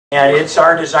And it's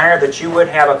our desire that you would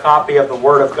have a copy of the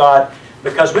Word of God,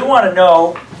 because we want to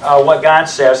know what God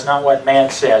says, not what man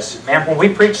says. Man, when we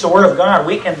preach the Word of God,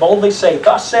 we can boldly say,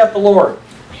 "Thus saith the Lord."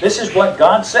 This is what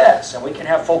God says, and we can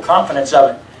have full confidence of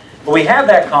it. But we have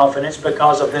that confidence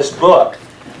because of this book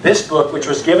which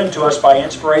was given to us by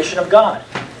inspiration of God.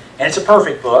 And it's a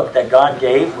perfect book that God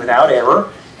gave without error,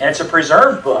 and it's a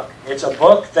preserved book. It's a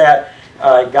book that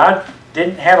God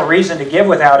didn't have a reason to give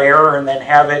without error and then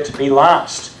have it be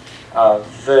lost.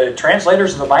 The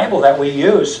translators of the Bible that we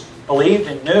use believed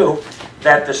and knew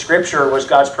that the Scripture was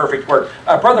God's perfect Word.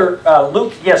 Brother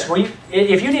Luke, yes,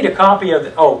 if you need a copy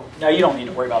of oh, no, you don't need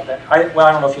to worry about that. I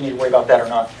don't know if you need to worry about that or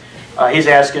not. He's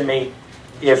asking me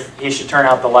if he should turn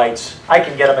out the lights. I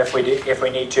can get them if we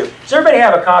need to. Does everybody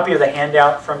have a copy of the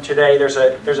handout from today? There's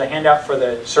a handout for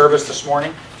the service this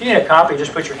morning. If you need a copy,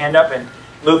 just put your hand up and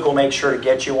Luke will make sure to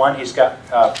get you one. He's got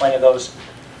plenty of those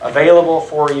available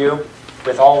for you,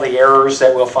 with all the errors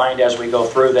that we'll find as we go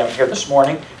through them here this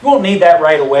morning. You won't need that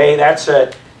right away. That's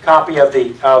a copy of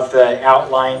the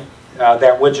outline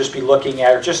that we'll just be looking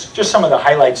at, or just some of the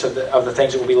highlights of the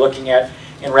things that we'll be looking at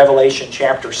in Revelation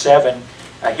chapter 7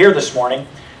 here this morning.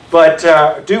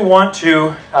 But do want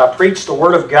to preach the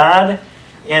Word of God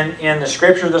in the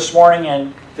Scripture this morning,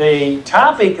 and the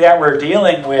topic that we're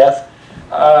dealing with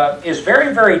is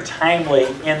very, very timely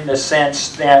in the sense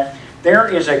that there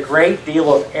is a great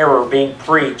deal of error being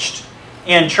preached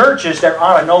in churches that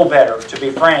ought to know better, to be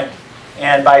frank,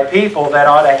 and by people that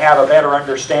ought to have a better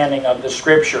understanding of the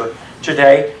Scripture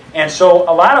today. And so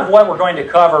a lot of what we're going to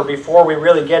cover before we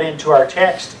really get into our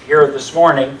text here this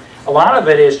morning, a lot of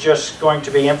it is just going to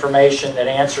be information that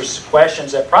answers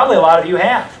questions that probably a lot of you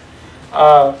have.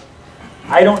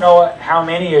 I don't know how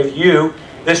many of you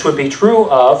this would be true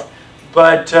of,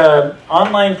 but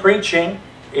online preaching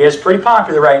is pretty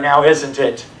popular right now, isn't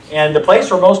it? And the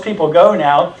place where most people go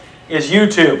now is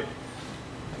YouTube.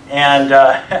 And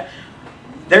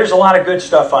there's a lot of good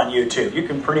stuff on YouTube. You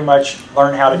can pretty much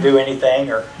learn how to do anything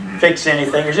or fix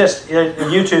anything.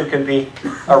 YouTube can be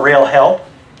a real help.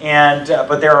 And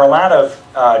but there are a lot of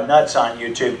nuts on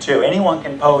YouTube too. Anyone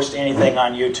can post anything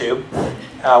on YouTube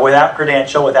without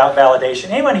credential, without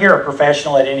validation. Anyone here a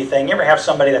professional at anything? You ever have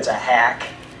somebody that's a hack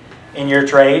in your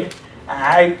trade?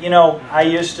 I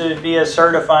used to be a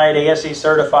certified, ASE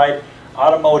certified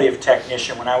automotive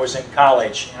technician when I was in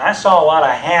college. And I saw a lot of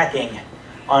hacking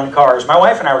on cars. My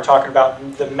wife and I were talking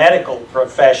about the medical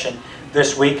profession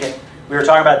this week, and we were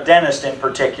talking about dentists in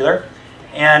particular.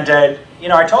 And,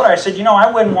 I told her, I said,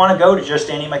 I wouldn't want to go to just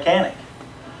any mechanic.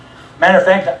 Matter of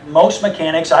fact, most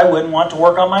mechanics, I wouldn't want to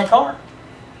work on my car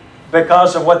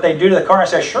because of what they do to the car. I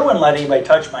said, I sure wouldn't let anybody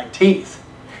touch my teeth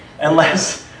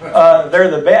unless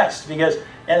they're the best. And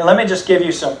let me just give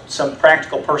you some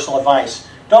practical personal advice.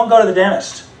 Don't go to the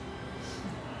dentist.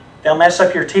 They'll mess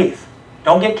up your teeth.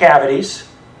 Don't get cavities.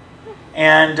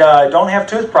 And don't have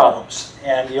tooth problems.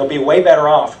 And you'll be way better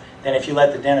off than if you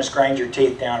let the dentist grind your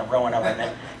teeth down and ruin them, and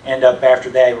then end up after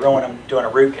that ruin them, doing a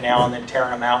root canal and then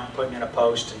tearing them out and putting in a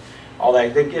post and all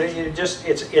that.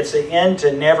 It's the end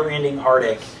to never-ending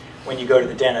heartache when you go to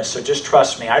the dentist. So just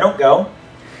trust me. I don't go,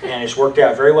 and it's worked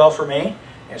out very well for me.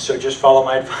 And so just follow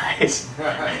my advice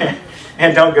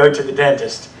and don't go to the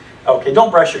dentist. Okay,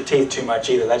 don't brush your teeth too much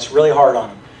either. That's really hard on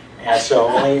them. And so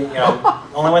only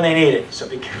when they need it. So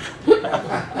be careful.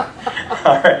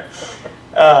 All right.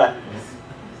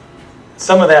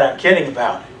 Some of that I'm kidding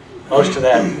about. Most of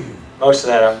that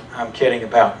I'm kidding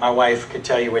about. My wife could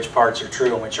tell you which parts are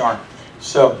true and which aren't.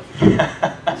 So,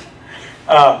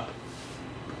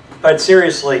 but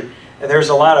seriously, there's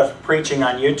a lot of preaching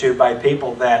on YouTube by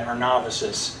people that are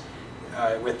novices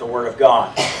with the Word of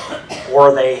God.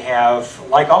 Or they have,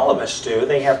 like all of us do,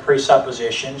 they have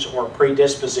presuppositions or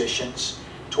predispositions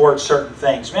towards certain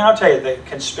things. Man, I'll tell you, the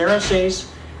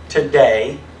conspiracies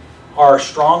today are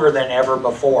stronger than ever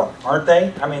before, aren't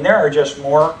they? I mean, there are just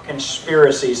more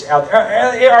conspiracies out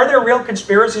there. Are there real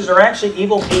conspiracies? Are actually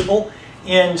evil people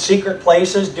in secret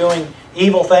places doing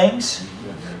evil things?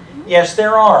 Yes,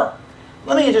 there are.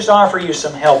 Let me just offer you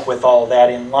some help with all that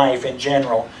in life in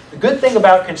general. The good thing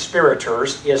about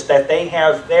conspirators is that they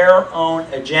have their own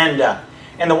agenda.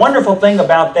 And the wonderful thing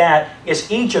about that is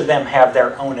each of them have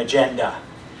their own agenda.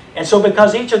 And so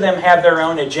because each of them have their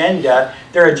own agenda,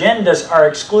 their agendas are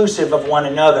exclusive of one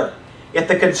another. If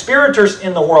the conspirators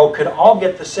in the world could all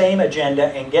get the same agenda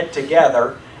and get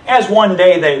together, as one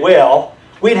day they will,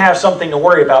 we'd have something to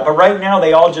worry about. But right now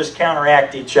they all just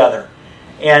counteract each other.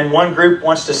 And one group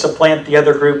wants to supplant the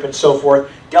other group and so forth.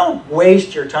 Don't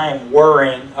waste your time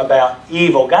worrying about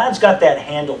evil. God's got that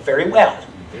handled very well.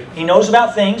 He knows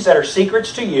about things that are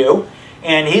secrets to you,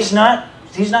 and He's not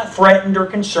He's not threatened or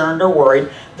concerned or worried.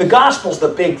 The gospel's the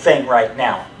big thing right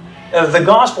now. The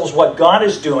gospel is what God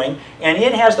is doing, and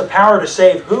it has the power to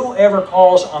save whoever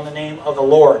calls on the name of the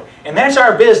Lord. And that's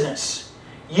our business.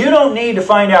 You don't need to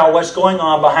find out what's going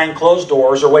on behind closed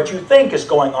doors or what you think is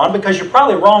going on, because you're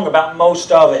probably wrong about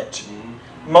most of it.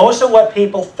 Most of what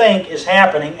people think is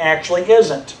happening actually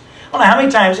isn't. I don't know how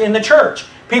many times in the church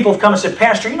people have come and said,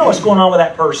 Pastor, you know what's going on with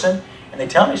that person? And they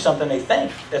tell me something they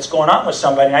think that's going on with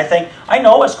somebody, and I think, I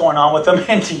know what's going on with them,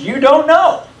 and you don't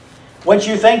know. What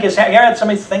you think is happening. You ever had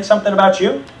somebody think something about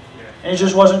you, and it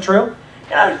just wasn't true?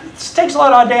 It takes a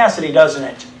lot of audacity, doesn't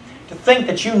it? To think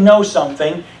that you know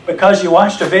something because you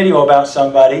watched a video about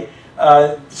somebody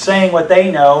saying what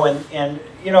they know, and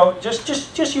you know,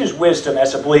 just use wisdom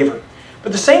as a believer.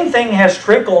 But the same thing has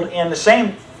trickled in the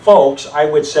same folks, I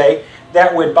would say,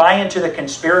 that would buy into the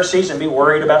conspiracies and be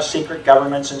worried about secret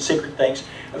governments and secret things.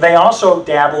 They also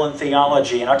dabble in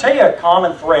theology. And I'll tell you a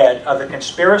common thread of the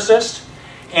conspiracists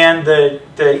and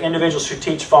the individuals who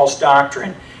teach false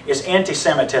doctrine is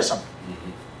anti-Semitism.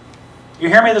 You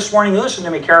hear me this morning? Listen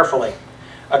to me carefully.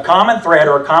 A common thread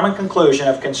or a common conclusion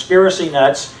of conspiracy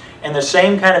nuts and the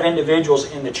same kind of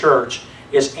individuals in the church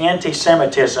is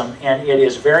anti-Semitism, and it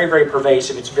is very, very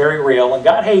pervasive. It's very real, and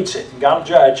God hates it, and God will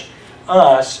judge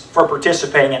us for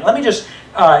participating in it. Let me just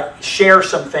share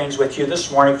some things with you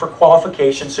this morning for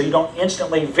qualification so you don't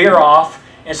instantly veer off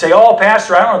and say, oh,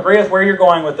 Pastor, I don't agree with where you're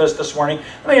going with this morning.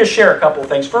 Let me just share a couple of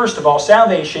things. First of all,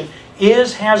 salvation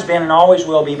is, has been, and always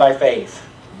will be by faith.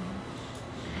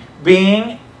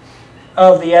 Being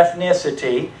of the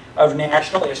ethnicity of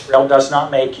national Israel does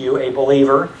not make you a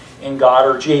believer in God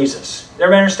or Jesus. Does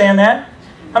everybody understand that?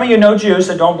 How many of you know Jews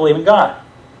that don't believe in God?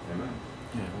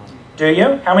 Do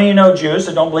you? How many of you know Jews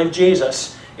that don't believe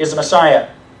Jesus is the Messiah?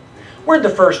 Where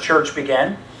did the first church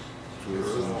begin?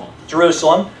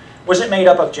 Jerusalem. Was it made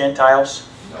up of Gentiles?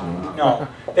 No.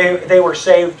 They were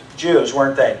saved Jews,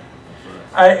 weren't they?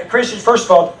 Christians, first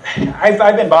of all,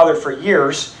 I've been bothered for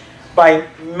years by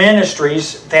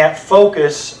ministries that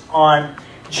focus on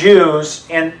Jews,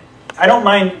 and I don't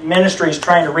mind ministries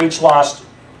trying to reach lost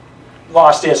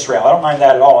Israel. I don't mind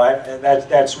that at all.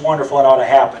 That's wonderful. It ought to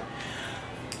happen.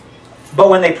 But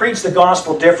when they preach the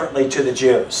gospel differently to the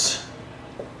Jews,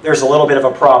 there's a little bit of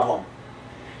a problem.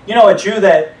 You know, a Jew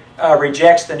that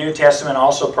rejects the New Testament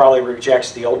also probably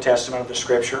rejects the Old Testament of the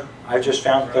Scripture. I've just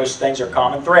found that those things are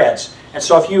common threads. And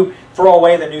so if you throw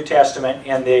away the New Testament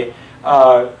and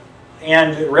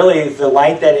really the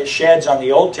light that it sheds on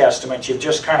the Old Testament, you've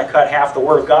just kind of cut half the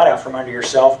Word of God out from under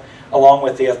yourself along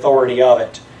with the authority of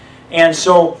it. And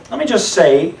so let me just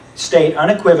state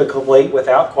unequivocally,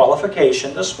 without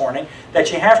qualification this morning,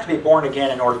 that you have to be born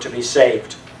again in order to be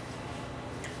saved.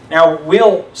 Now,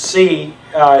 we'll see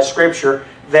Scripture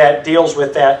that deals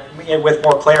with that with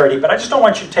more clarity, but I just don't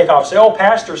want you to take off and say, oh,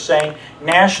 Pastor's saying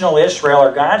national Israel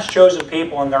are God's chosen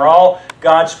people and they're all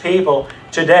God's people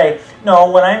today. No,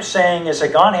 what I'm saying is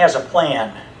that God has a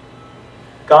plan.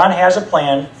 God has a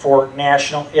plan for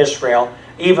national Israel,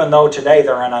 even though today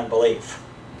they're in unbelief.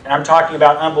 And I'm talking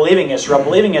about unbelieving Israel.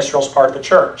 Believing Israel is part of the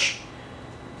church.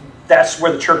 That's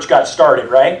where the church got started,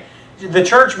 right? The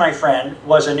church, my friend,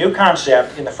 was a new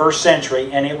concept in the first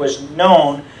century, and it was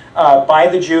known by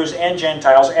the Jews and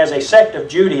Gentiles as a sect of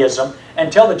Judaism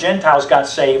until the Gentiles got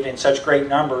saved in such great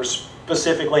numbers,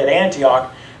 specifically at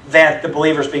Antioch, that the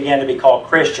believers began to be called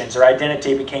Christians. Their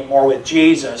identity became more with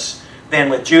Jesus than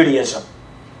with Judaism.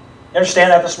 You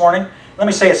understand that this morning? Let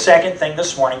me say a second thing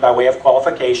this morning by way of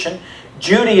qualification.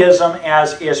 Judaism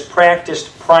as is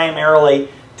practiced primarily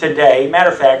today, matter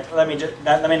of fact, let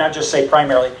me not just say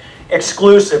primarily,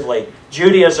 exclusively,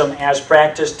 Judaism as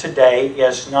practiced today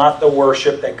is not the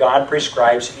worship that God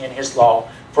prescribes in His law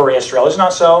for Israel. Is it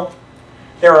not so?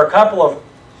 There are a couple of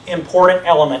important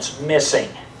elements missing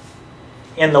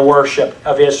in the worship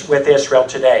with Israel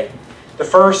today. The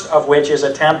first of which is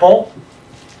a temple,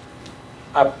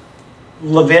 a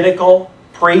Levitical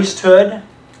priesthood,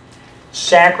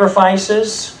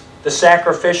 sacrifices, the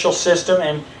sacrificial system,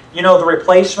 and you know the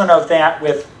replacement of that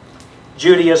with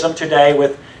Judaism today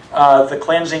with the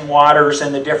cleansing waters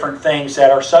and the different things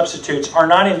that are substitutes are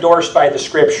not endorsed by the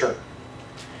Scripture.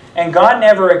 And God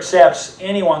never accepts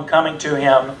anyone coming to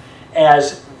Him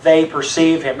as they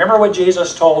perceive Him. Remember what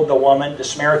Jesus told the woman, the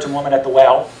Samaritan woman at the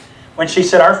well? When she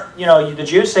said, the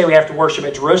Jews say we have to worship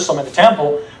at Jerusalem at the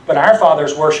temple, but our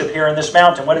fathers worship here in this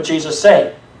mountain. What did Jesus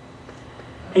say?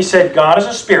 He said, God is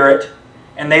a spirit,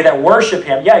 and they that worship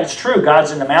Him, yeah, it's true,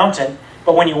 God's in the mountain,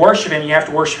 but when you worship Him, you have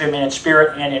to worship Him in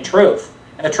spirit and in truth.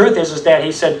 And the truth is that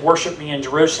He said, worship me in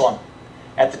Jerusalem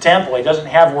at the temple. He doesn't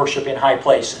have worship in high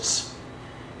places.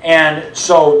 And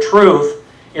so truth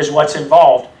is what's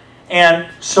involved. And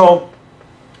so,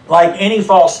 like any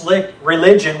false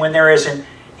religion, when there is an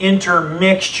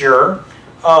intermixture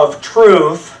of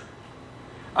truth,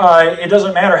 it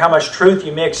doesn't matter how much truth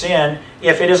you mix in.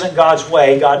 If it isn't God's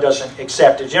way, God doesn't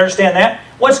accept it. Do you understand that?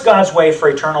 What's God's way for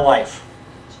eternal life?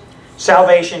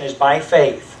 Salvation is by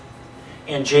faith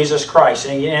in Jesus Christ.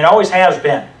 And it always has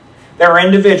been. There are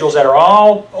individuals that are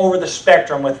all over the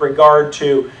spectrum with regard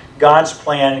to God's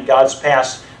plan and God's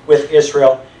past with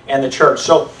Israel and the church.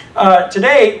 So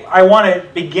today I want to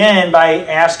begin by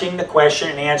asking the question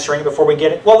and answering before we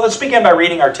get it. Well, let's begin by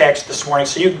reading our text this morning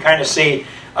so you can kind of see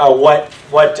what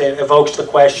evokes the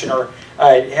question, or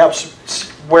it helps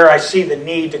where I see the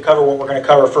need to cover what we're going to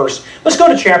cover first. Let's go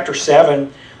to chapter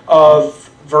 7 of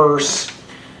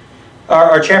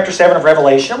chapter 7 of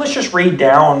Revelation. Let's just read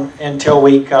down until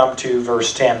we come to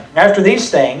verse 10. After these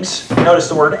things, notice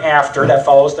the word after, that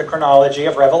follows the chronology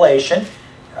of Revelation,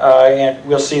 and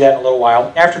we'll see that in a little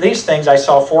while. After these things, I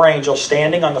saw 4 angels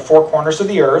standing on the 4 corners of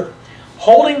the earth,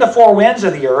 holding the 4 winds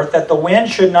of the earth, that the wind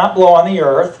should not blow on the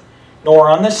earth, nor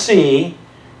on the sea,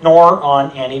 nor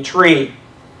on any tree.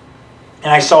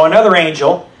 And I saw another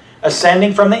angel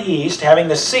ascending from the east, having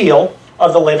the seal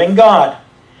of the living God.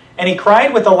 And he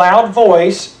cried with a loud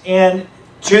voice and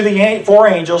to the 4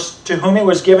 angels to whom it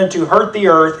was given to hurt the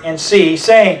earth and sea,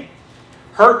 saying,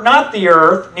 Hurt not the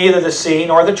earth, neither the sea,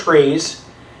 nor the trees,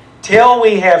 till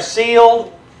we have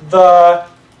sealed the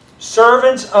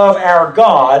servants of our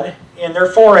God in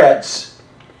their foreheads.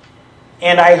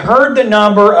 And I heard the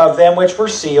number of them which were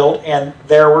sealed, and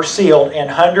there were sealed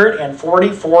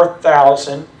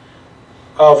 144,000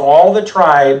 of all the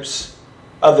tribes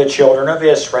of the children of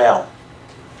Israel.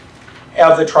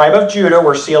 Of the tribe of Judah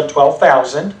were sealed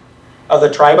 12,000. Of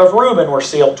the tribe of Reuben were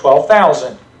sealed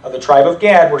 12,000. Of the tribe of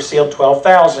Gad were sealed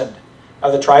 12,000.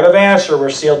 Of the tribe of Asher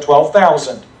were sealed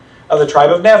 12,000. Of the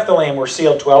tribe of Nephthalim were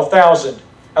sealed 12,000.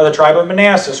 Of the tribe of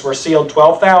Manasseh were sealed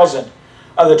 12,000.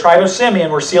 Of the tribe of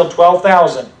Simeon were sealed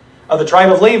 12,000. Of the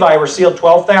tribe of Levi were sealed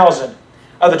 12,000.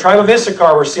 Of the tribe of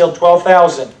Issachar were sealed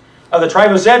 12,000. Of the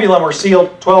tribe of Zebulun were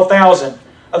sealed 12,000.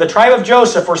 Of the tribe of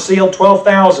Joseph were sealed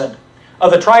 12,000.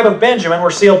 Of the tribe of Benjamin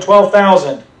were sealed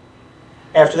 12,000.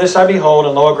 After this I behold,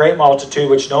 and lo, a great multitude,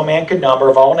 which no man could number,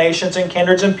 of all nations and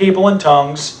kindreds and people and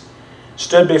tongues,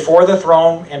 stood before the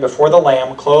throne and before the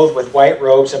Lamb, clothed with white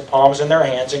robes and palms in their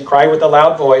hands, and cried with a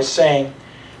loud voice, saying,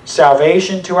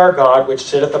 Salvation to our God, which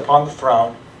sitteth upon the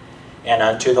throne, and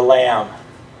unto the Lamb.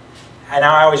 And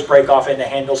now I always break off into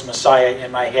Handel's Messiah in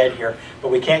my head here,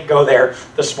 but we can't go there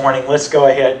this morning. Let's go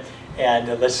ahead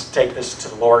and let's take this to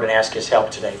the Lord and ask His help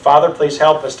today. Father, please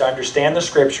help us to understand the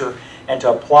Scripture and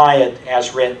to apply it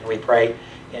as written, we pray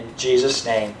in Jesus'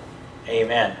 name.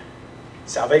 Amen.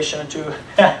 Salvation unto...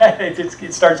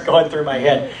 it starts going through my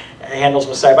head. Handel's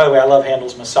Messiah. By the way, I love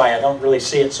Handel's Messiah. I don't really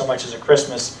see it so much as a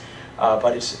Christmas,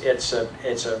 but it's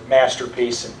a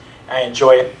masterpiece, and I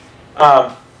enjoy it.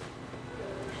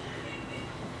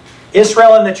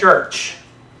 Israel and the church.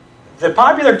 The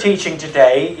popular teaching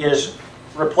today is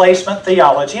replacement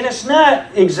theology, and it's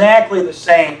not exactly the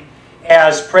same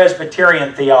as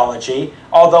Presbyterian theology,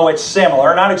 although it's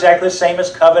similar. Not exactly the same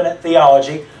as covenant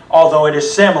theology, although it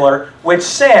is similar, which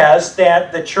says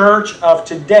that the church of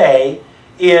today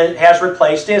has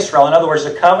replaced Israel. In other words,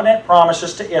 the covenant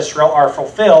promises to Israel are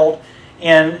fulfilled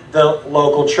in the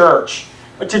local church.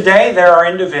 But today there are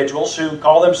individuals who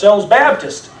call themselves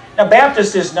Baptist. Now,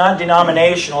 Baptist is not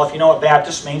denominational. If you know what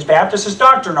Baptist means, Baptist is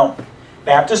doctrinal.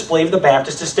 Baptists believe the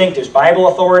Baptist distinctives: Bible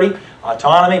authority,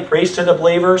 autonomy, priesthood of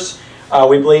believers.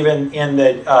 We believe in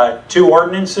the 2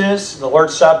 ordinances, the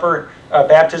Lord's Supper,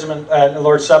 baptism and the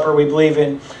Lord's Supper. We believe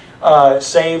in we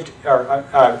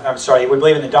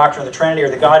believe in the doctrine of the Trinity or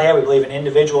the Godhead. We believe in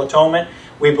individual atonement.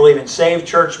 We believe in saved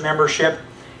church membership.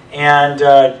 And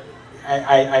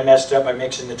I messed up by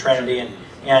mixing the Trinity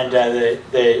and the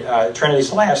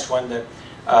Trinity's the last one. The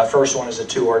first one is the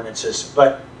 2 ordinances.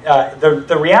 But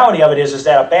the reality of it is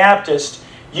that a Baptist,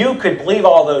 you could believe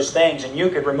all those things and you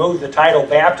could remove the title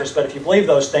Baptist, but if you believe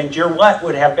those things, you're what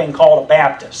would have been called a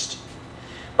Baptist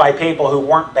by people who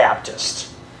weren't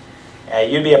Baptists.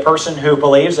 You'd be a person who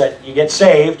believes that you get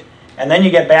saved and then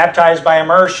you get baptized by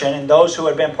immersion, and those who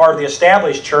had been part of the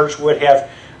established church would have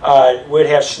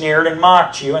sneered and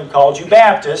mocked you and called you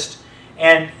Baptist,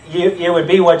 and it would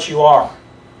be what you are.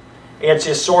 It's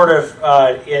just sort of,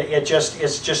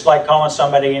 it's just like calling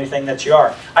somebody anything that you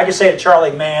are. I could say to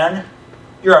Charlie, man,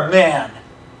 you're a man.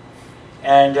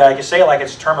 And I could say it like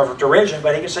it's a term of derision,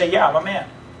 but he could say, yeah, I'm a man.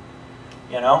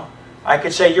 You know? I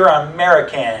could say, you're an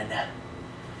American.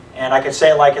 And I could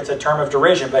say it like it's a term of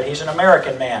derision, but he's an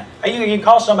American man. You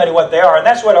call somebody what they are, and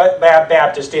that's what a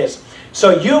Baptist is.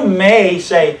 So you may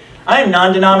say, I'm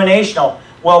non-denominational.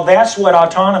 Well, that's what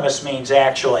autonomous means,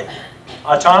 actually.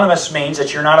 Autonomous means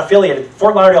that you're not affiliated.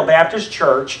 Fort Lauderdale Baptist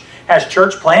Church has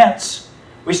church plants.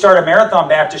 We started Marathon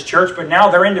Baptist Church, but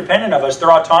now they're independent of us.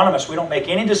 They're autonomous. We don't make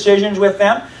any decisions with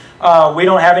them. We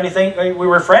don't have anything. We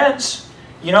were friends.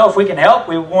 You know, if we can help,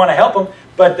 we want to help them.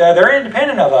 But they're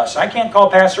independent of us. I can't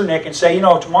call Pastor Nick and say, you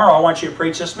know, tomorrow I want you to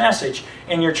preach this message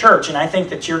in your church, and I think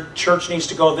that your church needs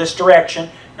to go this direction.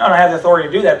 No, I don't have the authority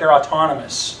to do that. They're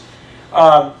autonomous.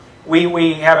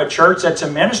 We have a church that's a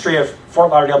ministry of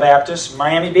Fort Lauderdale Baptist,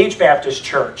 Miami Beach Baptist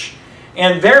Church.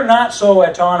 And they're not so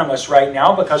autonomous right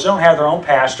now because they don't have their own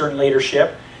pastor and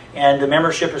leadership. And the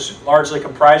membership is largely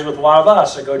comprised with a lot of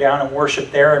us that go down and worship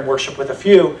there and worship with a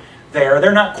few there.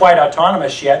 They're not quite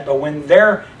autonomous yet, but when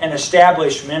they're an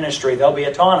established ministry, they'll be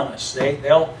autonomous.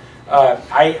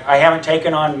 I haven't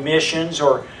taken on missions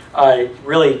or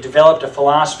really developed a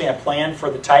philosophy and a plan for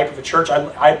the type of a church.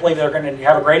 I believe they're going to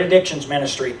have a great addictions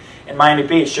ministry in Miami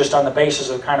Beach just on the basis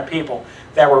of the kind of people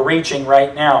that we're reaching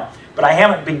right now. But I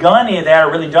haven't begun any of that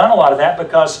or really done a lot of that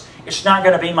because it's not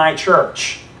going to be my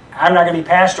church. I'm not going to be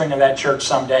pastoring of that church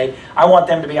someday. I want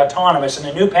them to be autonomous. And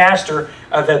the new pastor,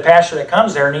 the pastor that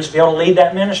comes there, needs to be able to lead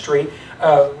that ministry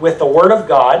with the Word of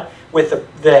God,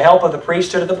 with the help of the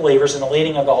priesthood of the believers and the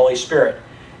leading of the Holy Spirit.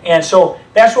 And so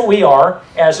that's what we are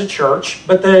as a church.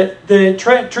 But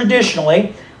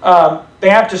traditionally,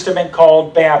 Baptists have been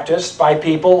called Baptists by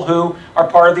people who are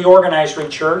part of the organized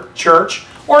church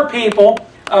or people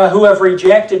who have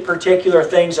rejected particular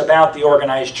things about the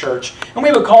organized church. And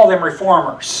we would call them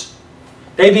reformers.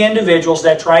 They'd be individuals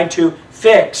that tried to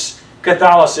fix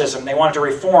Catholicism. They wanted to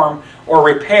reform or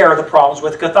repair the problems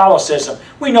with Catholicism.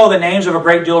 We know the names of a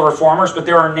great deal of reformers, but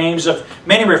there are names of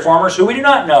many reformers who we do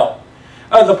not know.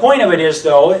 The point of it is,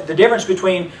 though, the difference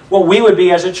between what we would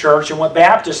be as a church and what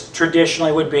Baptists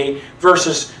traditionally would be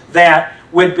versus that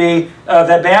would be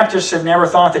that Baptists have never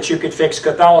thought that you could fix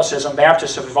Catholicism.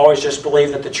 Baptists have always just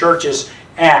believed that the church is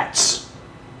Acts.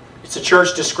 It's a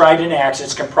church described in Acts.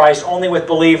 It's comprised only with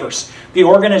believers. The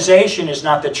organization is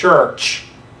not the church.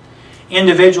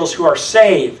 Individuals who are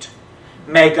saved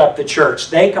make up the church.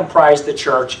 They comprise the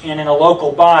church, and in a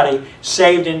local body,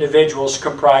 saved individuals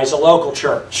comprise a local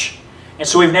church. And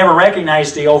so we've never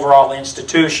recognized the overall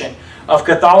institution of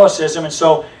Catholicism. And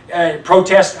so I'm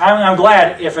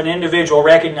glad if an individual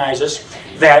recognizes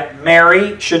that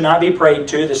Mary should not be prayed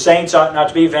to, the saints ought not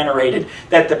to be venerated,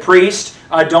 that the priests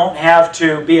don't have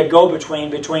to be a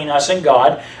go-between between us and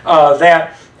God,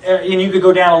 and you could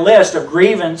go down a list of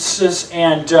grievances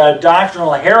and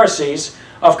doctrinal heresies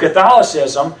of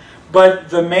Catholicism, but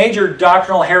the major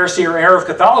doctrinal heresy or error of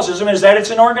Catholicism is that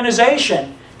it's an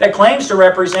organization that claims to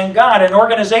represent God. An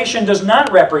organization does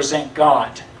not represent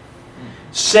God.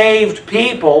 Saved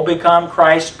people become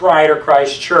Christ's bride or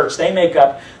Christ's church. They make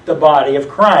up the body of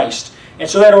Christ. And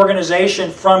so that organization,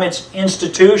 from its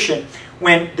institution,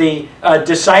 when the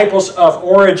disciples of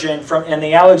Origen and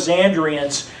the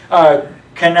Alexandrians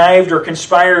connived or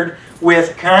conspired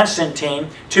with Constantine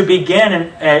to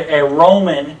begin a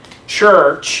Roman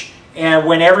church, and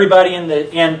when everybody in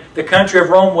the country of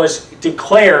Rome was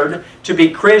declared to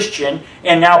be Christian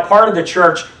and now part of the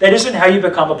church, that isn't how you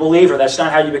become a believer. That's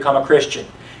not how you become a Christian.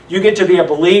 You get to be a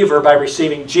believer by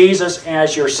receiving Jesus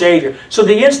as your Savior. So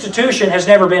the institution has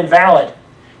never been valid.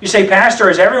 You say, Pastor,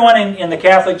 is everyone in the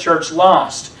Catholic Church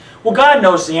lost? Well, God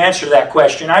knows the answer to that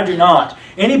question. I do not.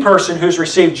 Any person who's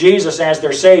received Jesus as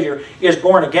their Savior is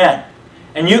born again.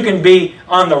 And you can be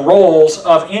on the rolls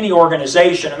of any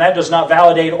organization, and that does not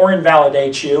validate or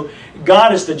invalidate you.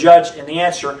 God is the judge and the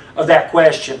answer of that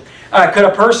question. Could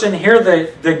a person hear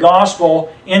the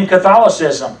gospel in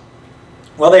Catholicism?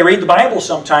 Well, they read the Bible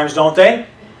sometimes, don't they?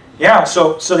 Yeah,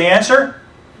 so the answer?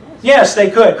 Yes, they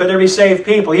could. Could there be saved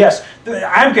people? Yes.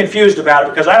 I'm confused about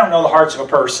it because I don't know the hearts of a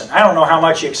person. I don't know how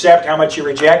much you accept, how much you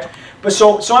reject. But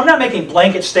so I'm not making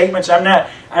blanket statements. I'm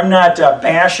not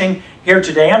bashing here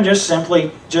today. I'm just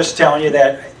simply telling you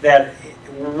that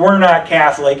we're not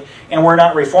Catholic and we're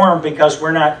not Reformed because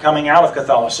we're not coming out of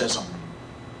Catholicism.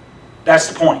 That's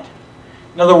the point.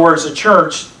 In other words, the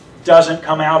church doesn't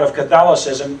come out of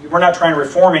Catholicism. We're not trying to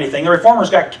reform anything. The Reformers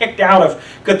got kicked out of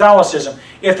Catholicism.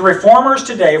 If the Reformers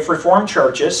today, if Reformed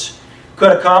churches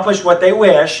could accomplish what they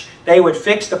wish, they would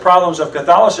fix the problems of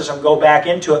Catholicism, go back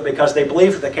into it because they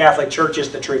believe that the Catholic Church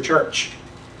is the true church.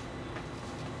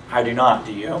 I do not,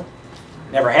 do you?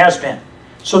 Never has been.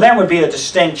 So that would be a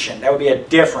distinction. That would be a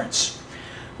difference.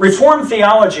 Reformed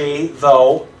theology,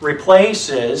 though,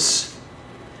 replaces,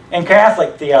 and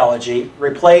Catholic theology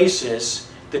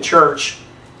replaces the church,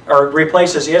 or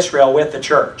replaces Israel with the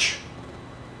church.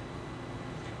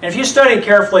 And if you study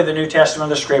carefully the New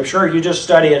Testament of the Scripture, you just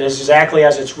study it as exactly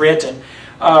as it's written,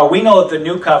 we know that the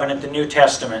New Covenant, the New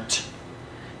Testament,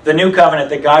 the New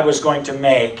Covenant that God was going to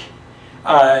make,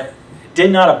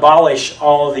 did not abolish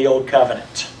all of the Old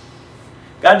Covenant.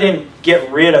 God didn't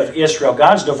get rid of Israel.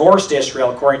 God's divorced Israel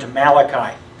according to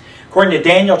Malachi. According to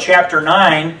Daniel chapter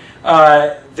 9,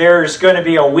 there's going to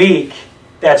be a week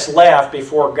that's left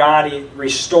before God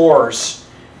restores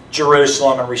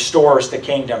Jerusalem and restores the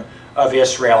kingdom of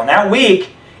Israel. And that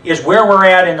week is where we're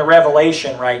at in the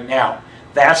Revelation right now.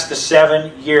 That's the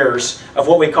 7 years of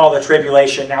what we call the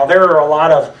tribulation. Now, there are a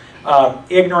lot of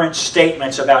ignorant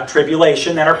statements about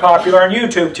tribulation that are popular on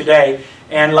YouTube today.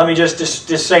 And let me just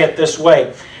say it this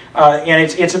way. And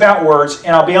it's about words.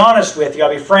 And I'll be honest with you.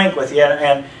 I'll be frank with you.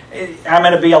 And I'm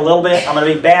going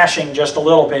to be bashing just a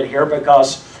little bit here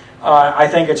because I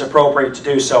think it's appropriate to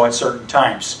do so at certain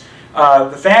times.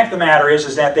 The fact of the matter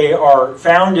is that they are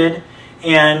founded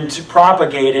and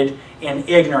propagated in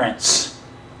ignorance.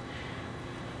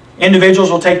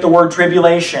 Individuals will take the word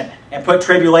tribulation and put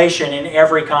tribulation in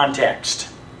every context.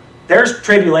 There's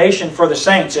tribulation for the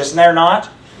saints, isn't there not?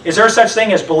 Is there such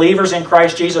thing as believers in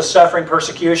Christ Jesus suffering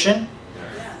persecution?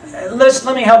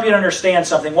 Let me help you to understand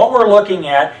something. What we're looking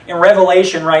at in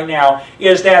Revelation right now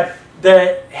is that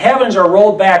the heavens are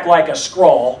rolled back like a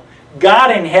scroll.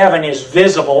 God in heaven is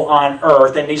visible on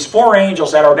earth, and these 4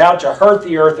 angels that are about to hurt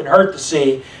the earth and hurt the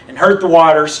sea and hurt the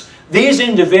waters, these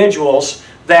individuals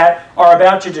that are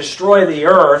about to destroy the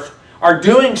earth are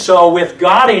doing so with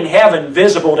God in heaven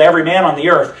visible to every man on the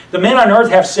earth. The men on earth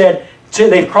have said,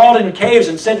 they've crawled in caves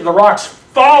and said to the rocks,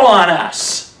 "Fall on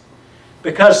us,"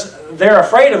 because they're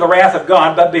afraid of the wrath of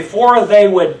God. But before they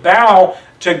would bow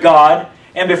to God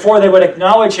and before they would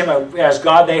acknowledge Him as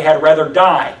God, they had rather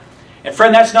die. And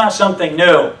friend, that's not something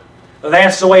new.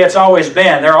 That's the way it's always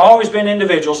been. There have always been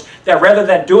individuals that rather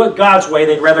than do it God's way,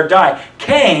 they'd rather die.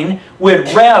 Cain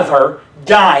would rather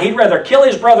die. He'd rather kill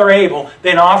his brother Abel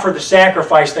than offer the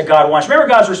sacrifice that God wants. Remember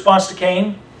God's response to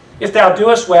Cain? "If thou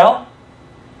doest well,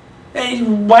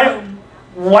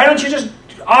 why don't you just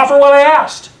offer what I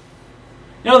asked?"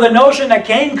 You know, the notion that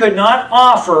Cain could not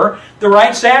offer the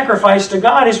right sacrifice to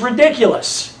God is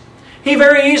ridiculous. He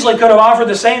very easily could have offered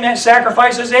the same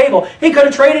sacrifice as Abel. He could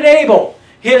have traded Abel,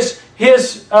 his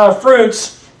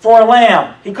fruits, for a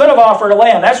lamb. He could have offered a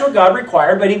lamb. That's what God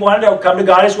required, but he wanted to come to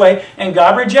God His way, and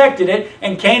God rejected it,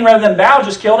 and Cain, rather than bow,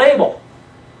 just killed Abel.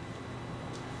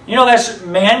 You know, that's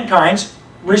mankind's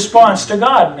response to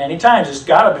God many times. Is,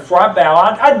 "God, before I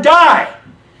bow, I'd die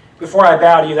before I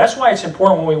bow to you." That's why it's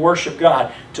important when we worship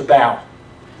God to bow.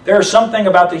 There is something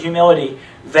about the humility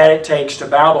that it takes to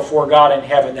bow before God in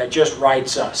heaven that just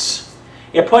rights us.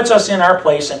 It puts us in our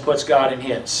place and puts God in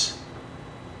His.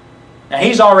 Now,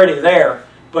 He's already there,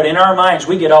 but in our minds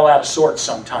we get all out of sorts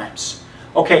sometimes.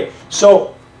 Okay,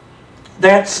 so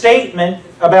that statement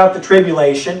about the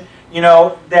tribulation, you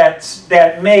know,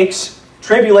 that makes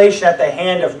tribulation at the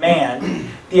hand of man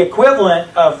the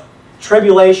equivalent of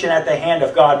tribulation at the hand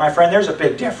of God. My friend, there's a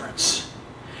big difference.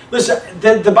 Listen,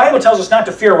 the Bible tells us not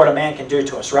to fear what a man can do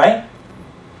to us, right?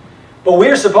 But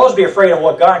we're supposed to be afraid of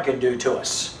what God can do to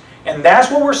us. And that's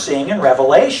what we're seeing in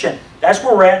Revelation. That's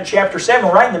where we're at in chapter 7.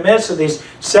 We're right in the midst of these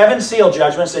 7 seal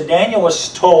judgments that Daniel was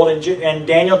told in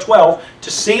Daniel 12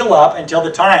 to seal up until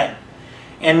the time.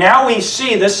 And now we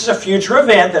see this is a future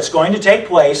event that's going to take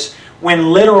place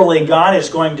when literally God is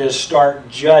going to start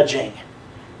judging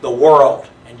the world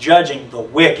and judging the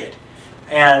wicked.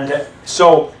 And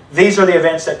so these are the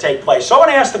events that take place. So I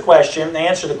want to ask the question,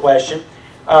 answer the question.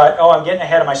 I'm getting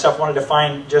ahead of myself. I wanted to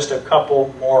find just a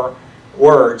couple more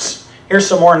words. Here's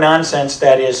some more nonsense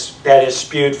that is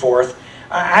spewed forth.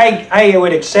 I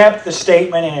would accept the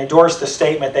statement and endorse the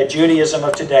statement that Judaism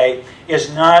of today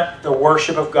is not the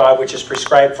worship of God which is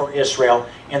prescribed for Israel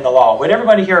in the law. Would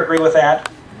everybody here agree with that?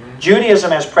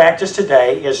 Judaism as practiced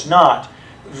today is not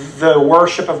the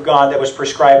worship of God that was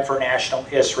prescribed for national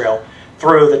Israel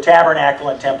through the tabernacle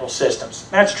and temple systems.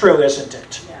 That's true, isn't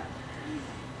it?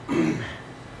 Yeah.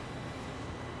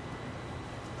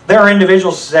 There are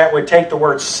individuals that would take the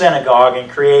word synagogue and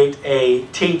create a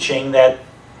teaching that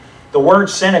the word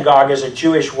synagogue is a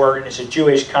Jewish word and it's a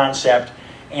Jewish concept,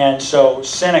 and so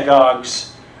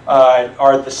synagogues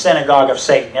are the synagogue of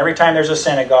Satan. Every time there's a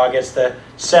synagogue, it's the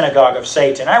synagogue of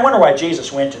Satan. I wonder why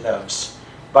Jesus went to those,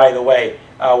 by the way,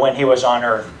 when He was on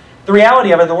earth. The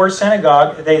reality of it, the word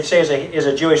synagogue, they say is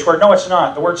a Jewish word. No, it's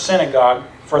not. The word synagogue,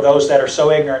 for those that are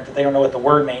so ignorant that they don't know what the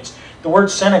word means, the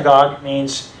word synagogue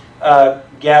means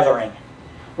gathering.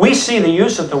 We see the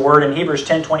use of the word in Hebrews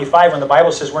 10:25 when the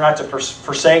Bible says we're not to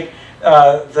forsake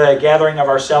the gathering of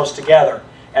ourselves together,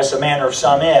 as the manner of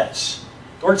some is.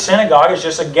 The word synagogue is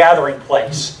just a gathering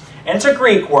place. And it's a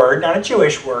Greek word, not a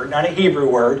Jewish word, not a Hebrew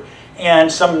word.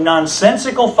 And some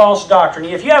nonsensical false doctrine.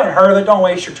 If you haven't heard of it, don't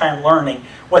waste your time learning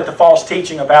what the false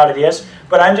teaching about it is.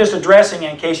 But I'm just addressing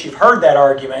it in case you've heard that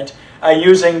argument,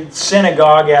 using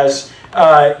synagogue as,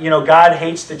 God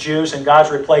hates the Jews and God's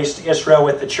replaced Israel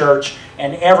with the church.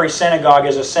 And every synagogue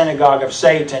is a synagogue of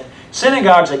Satan.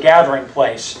 Synagogue's a gathering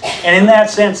place. And in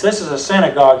that sense, this is a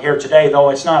synagogue here today,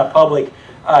 though it's not a public,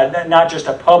 not just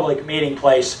a public meeting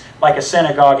place like a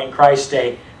synagogue in Christ's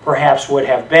day perhaps would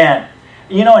have been.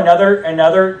 You know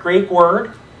another Greek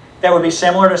word that would be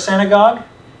similar to synagogue?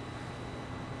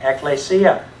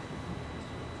 Ecclesia.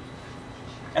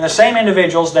 And the same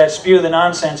individuals that spew the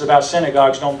nonsense about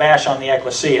synagogues don't bash on the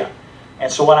ecclesia.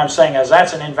 And so what I'm saying is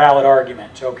that's an invalid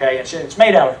argument. Okay, it's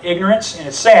made out of ignorance, and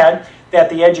it's sad that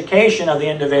the education of the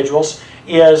individuals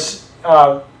is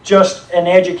just an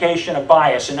education of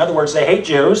bias. In other words, they hate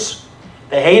Jews,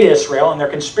 they hate Israel, and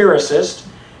they're conspiracists,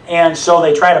 and so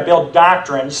they try to build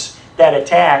doctrines that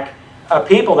attack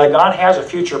people that God has a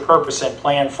future purpose and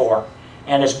plan for.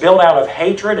 And it's built out of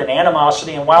hatred and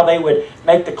animosity. And while they would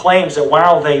make the claims that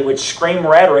while they would scream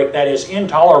rhetoric that is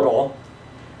intolerable,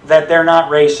 that they're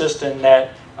not racist and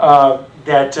that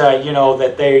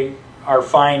that they are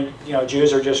fine.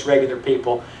 Jews are just regular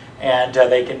people and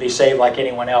they can be saved like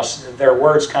anyone else. Their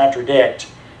words contradict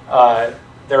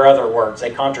their other words.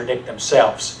 They contradict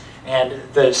themselves. And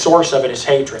the source of it is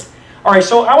hatred. All right,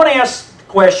 so I want to ask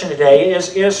question today,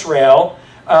 is Israel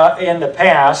in the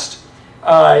past,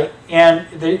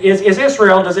 is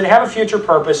Israel, does it have a future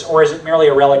purpose, or is it merely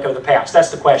a relic of the past? That's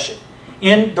the question.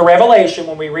 In the Revelation,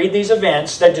 when we read these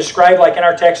events that describe, like in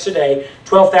our text today,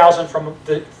 12,000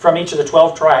 from each of the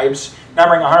 12 tribes,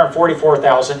 numbering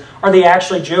 144,000, are they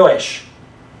actually Jewish?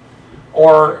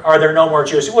 Or are there no more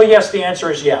Jews? Well, yes, the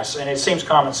answer is yes, and it seems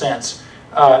common sense.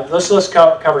 Let's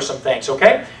cover some things,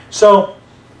 okay? So,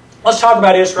 let's talk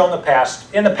about Israel in the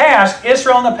past. In the past,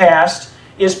 Israel in the past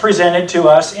is presented to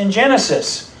us in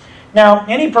Genesis. Now,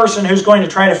 any person who's going to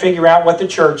try to figure out what the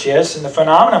church is and the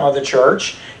phenomenon of the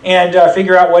church and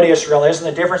figure out what Israel is and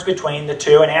the difference between the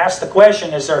two and ask the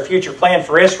question, is there a future plan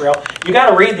for Israel? You've got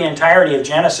to read the entirety of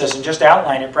Genesis and just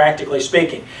outline it, practically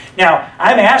speaking. Now,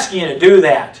 I'm asking you to do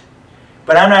that.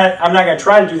 But I'm not going to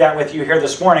try to do that with you here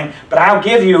this morning. But I'm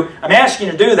asking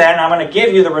you to do that, and I'm going to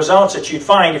give you the results that you'd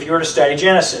find if you were to study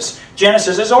Genesis.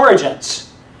 Genesis is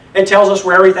origins. It tells us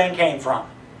where everything came from.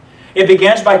 It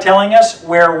begins by telling us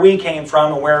where we came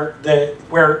from and where the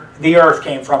earth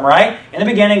came from, right? In the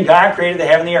beginning, God created the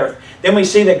heaven and the earth. Then we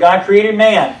see that God created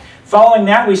man. Following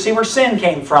that, we see where sin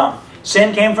came from.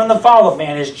 Sin came from the fall of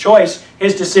man, his choice,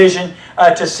 his decision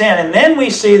to sin. And then we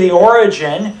see the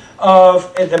origin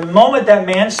of the moment that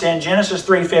man sinned, Genesis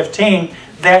 3:15,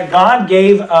 that God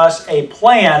gave us a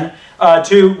plan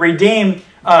to redeem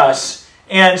us.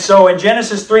 And so in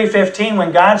Genesis 3:15,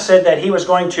 when God said that He was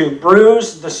going to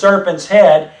bruise the serpent's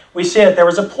head, we see that there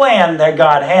was a plan that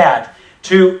God had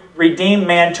to redeem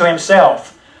man to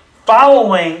Himself.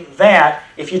 Following that,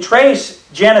 if you trace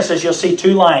Genesis, you'll see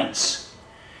two lines.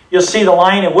 You'll see the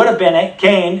line, it would have been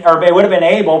Cain, or it would have been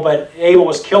Abel, but Abel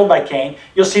was killed by Cain.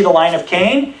 You'll see the line of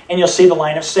Cain, and you'll see the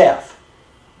line of Seth.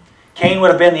 Cain would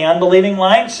have been the unbelieving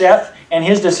line. Seth and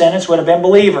his descendants would have been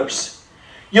believers.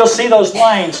 You'll see those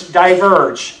lines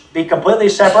diverge, be completely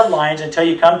separate lines until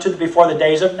you come to before the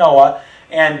days of Noah,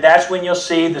 and that's when you'll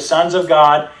see the sons of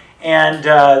God and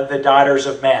the daughters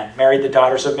of men, married the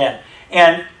daughters of men.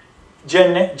 And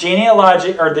the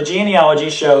genealogy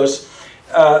shows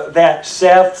that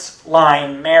Seth's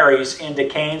line marries into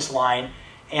Cain's line,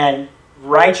 and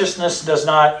righteousness does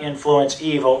not influence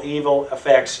evil. Evil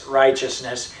affects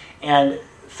righteousness. And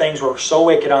things were so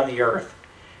wicked on the earth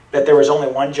that there was only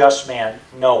one just man,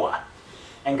 Noah.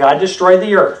 And God destroyed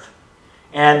the earth.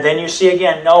 And then you see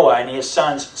again Noah and his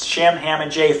sons, Shem, Ham,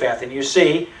 and Japheth. And you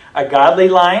see a godly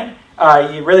line.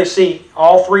 You really see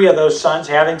all three of those sons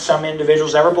having some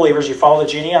individuals that were believers. You follow the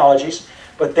genealogies.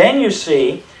 But then you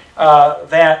see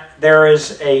that there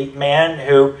is a man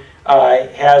who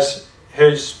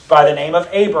who's by the name of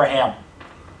Abraham.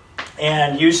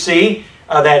 And you see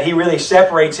that he really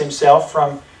separates himself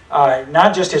from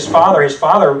not just his father. His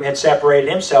father had separated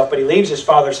himself, but he leaves his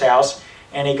father's house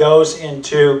and he goes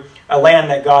into a land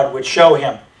that God would show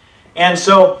him. And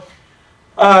so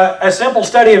a simple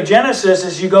study of Genesis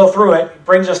as you go through it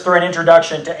brings us through an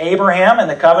introduction to Abraham and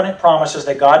the covenant promises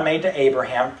that God made to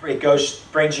Abraham. It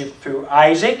brings you through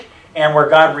Isaac, and where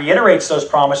God reiterates those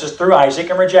promises through Isaac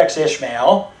and rejects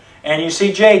Ishmael. And you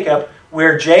see Jacob,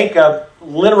 where Jacob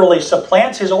literally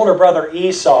supplants his older brother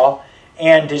Esau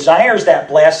and desires that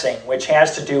blessing, which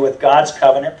has to do with God's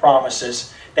covenant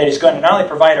promises that He's going to not only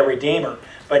provide a Redeemer,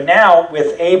 but now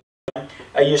with Abraham,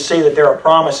 you see that there are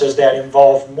promises that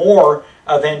involve more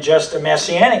than just a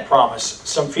messianic promise.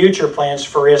 Some future plans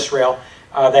for Israel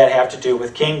that have to do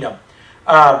with kingdom.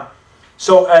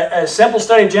 So a simple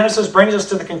study of Genesis brings us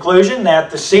to the conclusion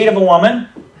that the seed of a woman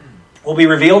will be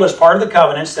revealed as part of the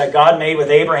covenants that God made with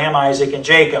Abraham, Isaac, and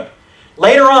Jacob.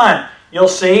 Later on, you'll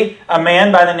see a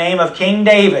man by the name of King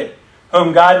David,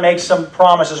 whom God makes some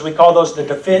promises. We call those the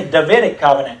Davidic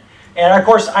covenant. And of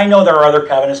course, I know there are other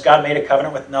covenants. God made a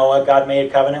covenant with Noah. God made a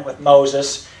covenant with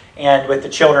Moses and with the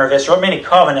children of Israel. Many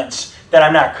covenants that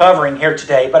I'm not covering here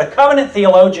today. But a covenant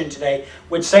theologian today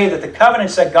would say that the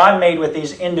covenants that God made with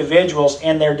these individuals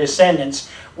and their descendants,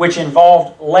 which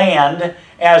involved land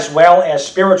as well as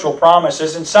spiritual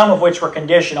promises, and some of which were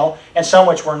conditional and some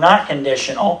which were not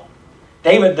conditional.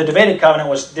 The Davidic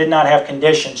covenant did not have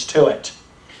conditions to it.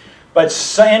 But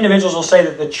some individuals will say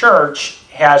that the church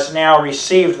has now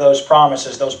received those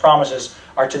promises. Those promises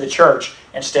are to the church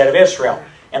instead of Israel.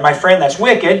 And my friend, that's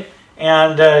wicked,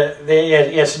 and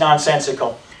it's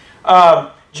nonsensical.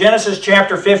 Genesis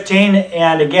chapter 15,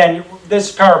 and again,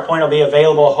 this PowerPoint will be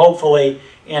available hopefully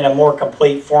in a more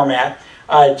complete format.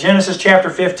 Genesis chapter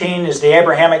 15 is the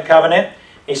Abrahamic covenant.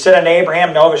 He said unto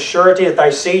Abraham, Know of a surety that thy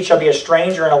seed shall be a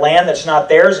stranger in a land that's not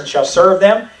theirs, and shall serve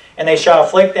them, and they shall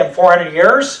afflict them 400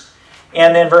 years.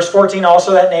 And then verse 14,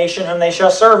 also that nation whom they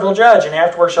shall serve will judge, and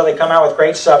afterward shall they come out with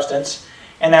great substance.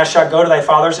 And thou shalt go to thy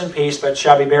fathers in peace, but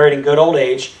shall be buried in good old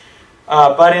age.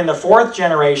 But in the fourth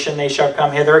generation they shall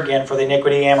come hither again, for the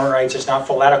iniquity of the Amorites is not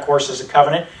full. That, of course, is a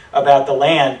covenant about the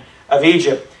land of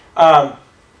Egypt. That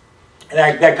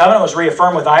covenant was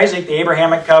reaffirmed with Isaac, the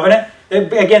Abrahamic covenant.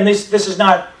 Again, this is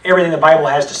not everything the Bible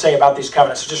has to say about these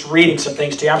covenants. So just reading some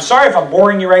things to you. I'm sorry if I'm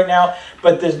boring you right now,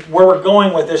 but where we're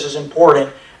going with this is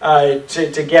important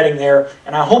to getting there.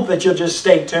 And I hope that you'll just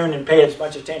stay tuned and pay as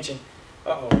much attention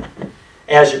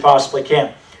as you possibly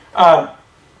can.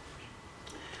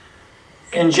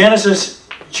 In Genesis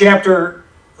chapter,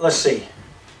 let's see.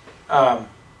 I'm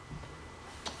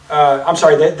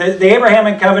sorry, the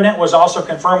Abrahamic covenant was also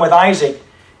confirmed with Isaac.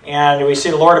 And we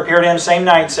see the Lord appear to him the same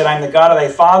night and said, I am the God of thy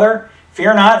father.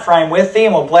 Fear not, for I am with thee,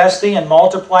 and will bless thee, and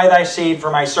multiply thy seed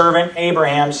for my servant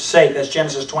Abraham's sake. That's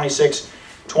Genesis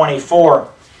 26:24.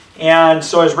 And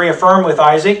so it is reaffirmed with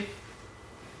Isaac.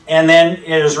 And then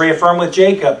it is reaffirmed with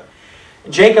Jacob.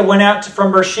 Jacob went out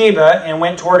from Beersheba and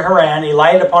went toward Haran. He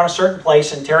lighted upon a certain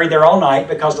place and tarried there all night,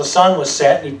 because the sun was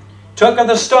set. He took of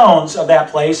the stones of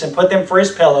that place and put them for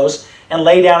his pillows, and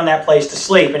lay down in that place to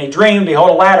sleep. And he dreamed,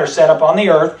 behold, a ladder set up on the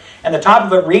earth, and the top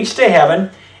of it reached to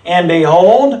heaven, and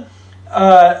behold,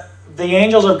 the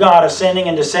angels of God ascending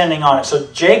and descending on it. So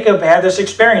Jacob had this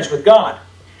experience with God.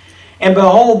 And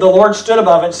behold, the Lord stood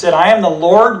above it and said, I am the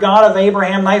Lord God of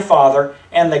Abraham thy father,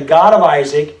 and the God of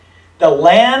Isaac. The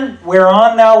land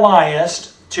whereon thou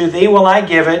liest, to thee will I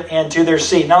give it, and to their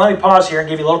seed. Now let me pause here and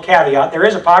give you a little caveat. There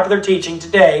is a popular teaching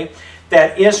today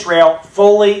that Israel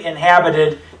fully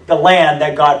inhabited the land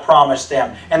that God promised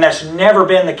them. And that's never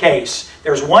been the case.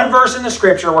 There's one verse in the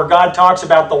Scripture where God talks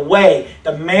about the way,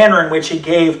 the manner in which He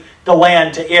gave the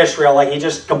land to Israel. Like He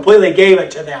just completely gave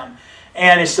it to them.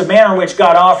 And it's the manner in which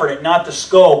God offered it, not the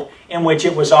scope in which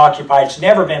it was occupied. It's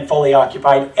never been fully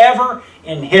occupied ever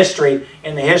in history,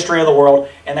 in the history of the world.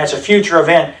 And that's a future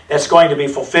event that's going to be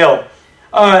fulfilled.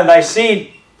 Thy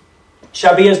seed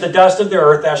shall be as the dust of the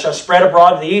earth. Thou shalt spread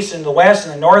abroad to the east and the west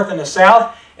and the north and the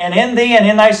south. And in thee and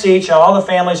in thy seed shall all the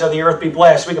families of the earth be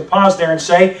blessed. We could pause there and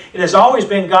say it has always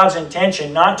been God's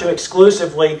intention not to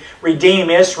exclusively redeem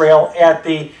Israel at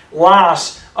the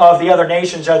loss of the other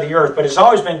nations of the earth, but it's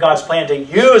always been God's plan to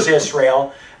use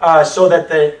Israel so that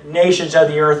the nations of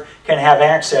the earth can have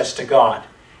access to God.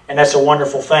 And that's a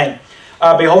wonderful thing.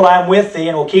 Behold, I am with thee,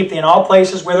 and will keep thee in all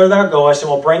places whither thou goest,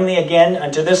 and will bring thee again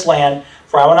unto this land,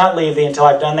 for I will not leave thee until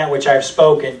I have done that which I have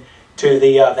spoken to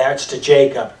thee. That's to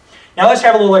Jacob. Now let's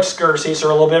have a little excursus,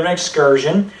 or a little bit of an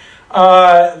excursion.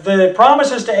 The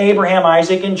promises to Abraham,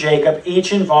 Isaac, and Jacob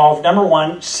each involve, number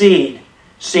one, seed.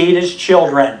 Seed is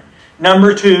children.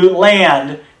 Number two,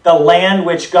 land. The land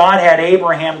which God had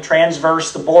Abraham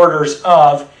transverse the borders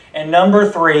of. And number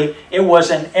three, it was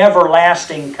an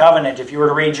everlasting covenant. If you were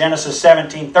to read Genesis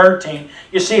 17:13,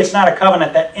 you see it's not a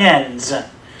covenant that ends.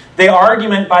 The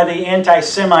argument by the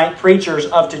anti-Semite preachers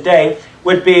of today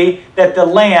would be that the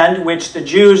land which the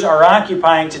Jews are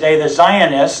occupying today, the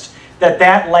Zionists,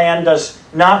 that land does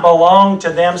not belong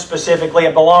to them specifically.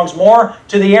 It belongs more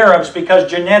to the Arabs, because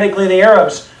genetically the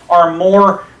Arabs are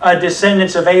more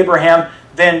descendants of Abraham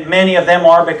than many of them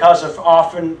are, because of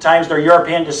oftentimes their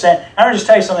European descent. I'm going to just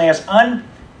tell you something that's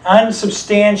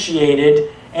unsubstantiated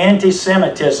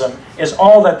Anti-Semitism is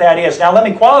all that that is. Now let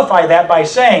me qualify that by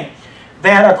saying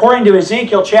that according to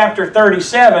Ezekiel chapter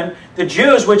 37, the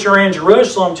Jews which are in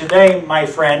Jerusalem today, my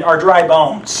friend, are dry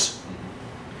bones.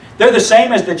 They're the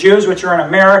same as the Jews which are in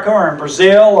America or in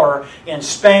Brazil or in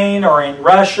Spain or in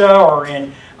Russia or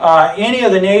in any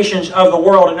of the nations of the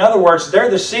world. In other words, they're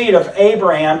the seed of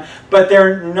Abraham, but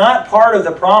they're not part of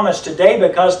the promise today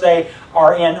because they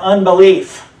are in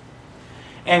unbelief.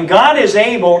 And God is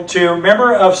able to,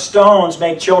 remember, of stones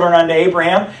make children unto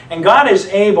Abraham. And God is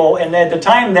able, and at the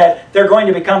time that they're going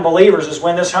to become believers is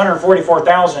when this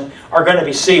 144,000 are going to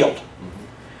be sealed.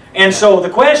 And so the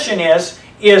question is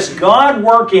God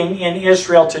working in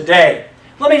Israel today?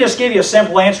 Let me just give you a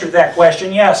simple answer to that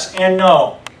question, yes and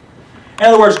no. In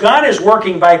other words, God is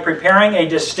working by preparing a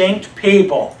distinct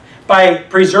people, by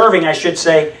preserving, I should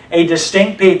say, a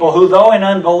distinct people who, though in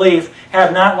unbelief,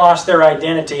 have not lost their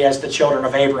identity as the children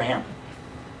of Abraham.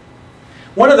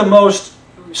 One of the most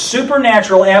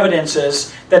supernatural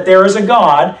evidences that there is a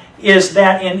God is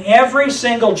that in every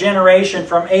single generation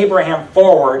from Abraham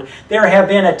forward, there have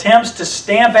been attempts to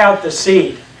stamp out the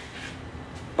seed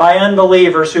by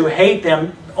unbelievers who hate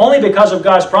them only because of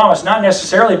God's promise, not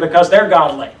necessarily because they're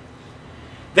godly.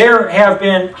 There have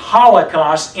been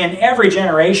holocausts in every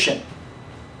generation.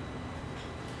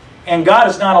 And God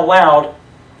has not allowed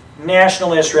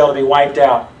national Israel to be wiped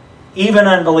out. Even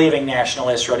unbelieving national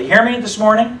Israel. Do you hear me this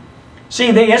morning?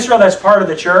 See, the Israel that's part of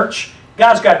the church,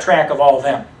 God's got track of all of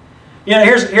them. You know,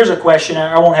 here's a question.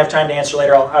 I won't have time to answer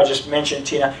later. I'll just mention it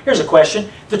to you now. Here's a question.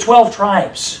 The 12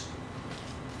 tribes.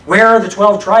 Where are the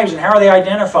 12 tribes and how are they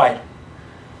identified?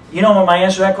 You know what my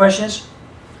answer to that question is?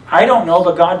 I don't know,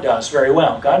 but God does very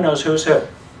well. God knows who's who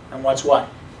and what's what.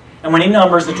 And when He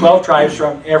numbers the 12 tribes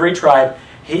from every tribe,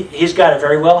 He's got it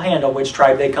very well handled which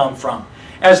tribe they come from.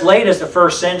 As late as the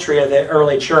 1st century of the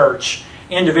early church,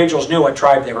 individuals knew what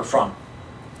tribe they were from.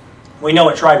 We know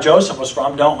what tribe Joseph was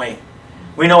from, don't we?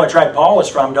 We know what tribe Paul was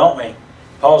from, don't we?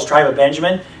 Paul's tribe of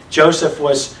Benjamin. Joseph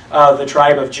was of the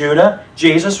tribe of Judah.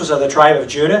 Jesus was of the tribe of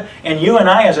Judah. And you and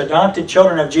I, as adopted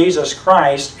children of Jesus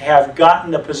Christ, have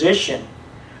gotten the position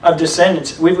of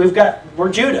descendants.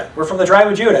 We're Judah. We're from the tribe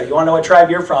of Judah. You want to know what tribe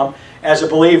you're from as a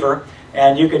believer?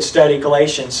 And you could study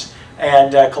Galatians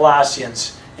and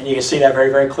Colossians. And you can see that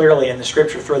very, very clearly in the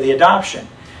Scripture through the adoption.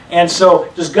 And so,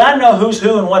 does God know who's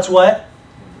who and what's what?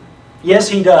 Yes,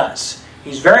 He does.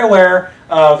 He's very aware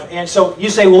of, and so you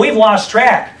say, well, we've lost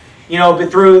track. You know,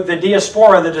 through the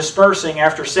diaspora, the dispersing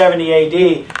after 70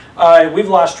 AD, we've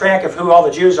lost track of who all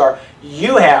the Jews are.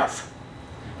 You have,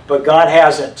 but God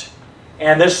hasn't.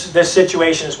 And this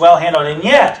situation is well handled. And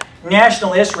yet,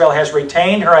 national Israel has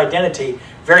retained her identity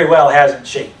very well, hasn't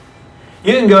she?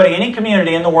 You can go to any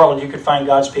community in the world and you can find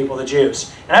God's people, the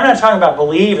Jews. And I'm not talking about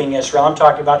believing Israel. I'm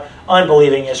talking about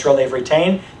unbelieving Israel. They've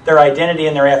retained their identity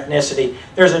and their ethnicity.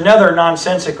 There's another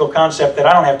nonsensical concept that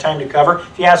I don't have time to cover.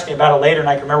 If you ask me about it later and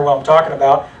I can remember what I'm talking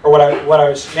about or what I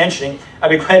was mentioning, I'd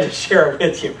be glad to share it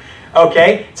with you.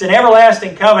 Okay? It's an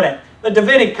everlasting covenant. The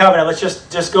Davidic covenant. Let's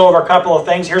just go over a couple of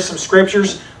things. Here's some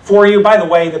scriptures for you. By the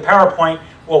way, the PowerPoint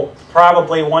will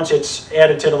probably, once it's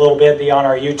edited a little bit, be on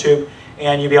our YouTube.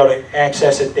 And you'll be able to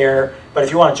access it there. But if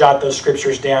you want to jot those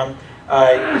scriptures down,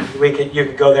 you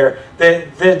could go there. The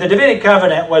Davidic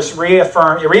covenant was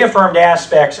reaffirmed. It reaffirmed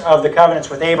aspects of the covenants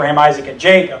with Abraham, Isaac, and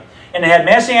Jacob. And it had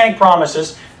messianic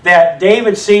promises that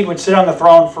David's seed would sit on the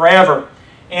throne forever.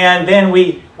 And then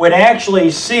we would actually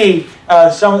see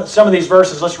some of these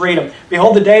verses. Let's read them.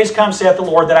 Behold, the days come, saith the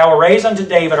Lord, that I will raise unto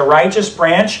David a righteous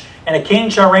branch, and a king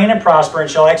shall reign and prosper, and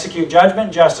shall execute judgment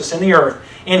and justice in the earth.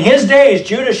 In his days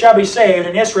Judah shall be saved,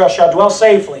 and Israel shall dwell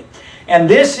safely. And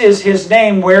this is his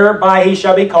name whereby he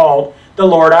shall be called, the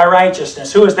Lord our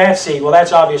righteousness. Who is that seed? Well,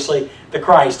 that's obviously the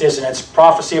Christ, isn't it? It's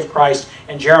prophecy of Christ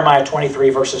in Jeremiah 23,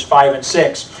 verses 5 and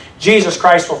 6. Jesus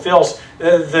Christ fulfills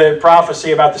the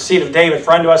prophecy about the seed of David.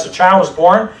 For unto us a child is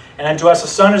born, and unto us a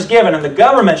son is given, and the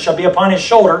government shall be upon his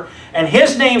shoulder, and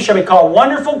his name shall be called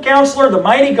Wonderful Counselor, the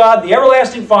Mighty God, the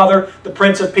Everlasting Father, the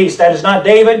Prince of Peace. That is not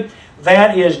David,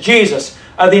 that is Jesus.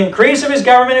 Of the increase of his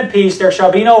government and peace there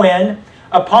shall be no end,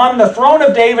 upon the throne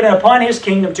of David and upon his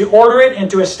kingdom, to order it and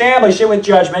to establish it with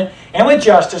judgment and with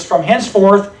justice from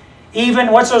henceforth,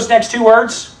 even, what's those next two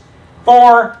words?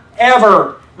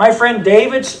 Forever. My friend,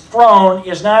 David's throne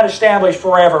is not established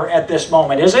forever at this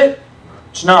moment, is it?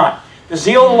 It's not. The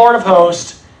zeal of the Lord of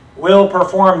hosts will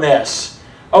perform this.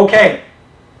 Okay,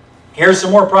 here's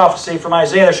some more prophecy from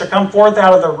Isaiah. There shall come forth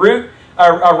out of the root,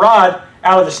 a rod,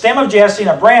 out of the stem of Jesse,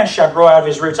 and a branch shall grow out of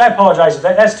his roots. I apologize if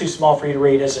that's too small for you to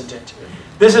read, isn't it?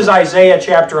 This is Isaiah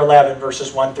chapter 11,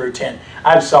 verses 1 through 10.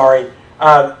 I'm sorry.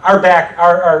 Our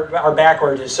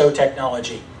backward is so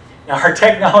technology. Now our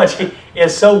technology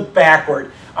is so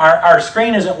backward. Our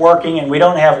screen isn't working, and we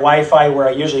don't have Wi-Fi where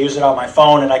I usually use it on my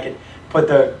phone, and I could put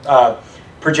the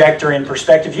projector in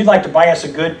perspective. If you'd like to buy us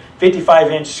a good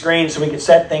 55-inch screen so we could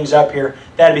set things up here,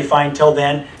 that'd be fine. Till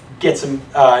then, get some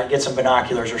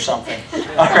binoculars or something.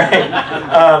 All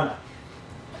right.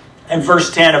 In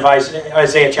verse 10 of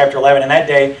Isaiah chapter 11, "In that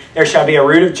day there shall be a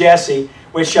root of Jesse,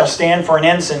 which shall stand for an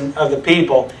ensign of the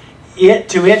people.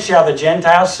 To it shall the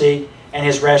Gentiles seek, and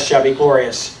his rest shall be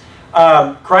glorious."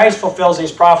 Christ fulfills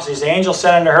these prophecies. The angel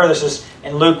said unto her, this is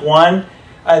in Luke 1,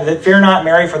 that "Fear not,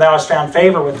 Mary, for thou hast found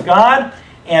favor with God.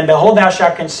 And behold, thou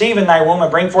shalt conceive in thy womb,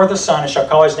 and bring forth a son, and shall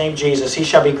call his name Jesus. He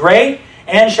shall be great,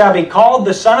 and shall be called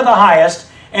the Son of the Highest.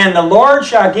 And the Lord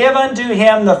shall give unto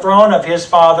him the throne of his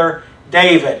father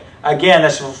David." Again,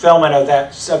 that's a fulfillment of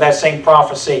that same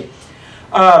prophecy.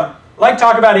 I'd like to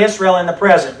talk about Israel in the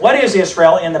present. What is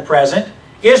Israel in the present?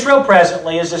 Israel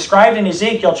presently is described in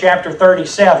Ezekiel chapter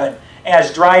 37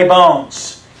 as dry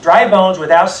bones. Dry bones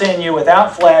without sinew,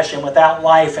 without flesh, and without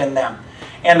life in them.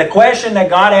 And the question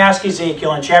that God asked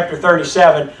Ezekiel in chapter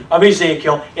 37 of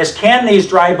Ezekiel is, can these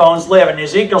dry bones live? And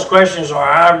Ezekiel's question is,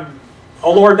 "O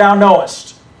Lord, thou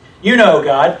knowest." You know,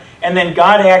 God. And then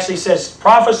God actually says,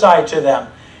 "Prophesy to them."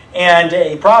 And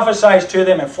he prophesies to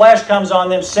them, and flesh comes on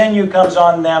them, sinew comes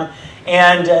on them,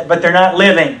 but they're not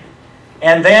living.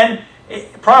 And then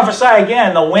prophesy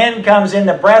again, the wind comes in,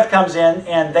 the breath comes in,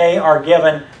 and they are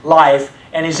given life.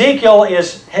 And Ezekiel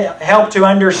is helped to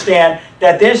understand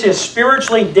that this is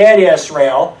spiritually dead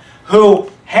Israel who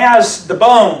has the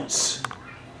bones.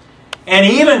 And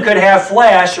even could have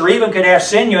flesh, or even could have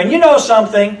sinew. And you know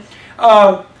something,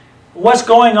 what's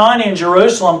going on in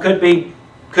Jerusalem could be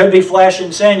flesh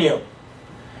and sinew.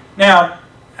 Now,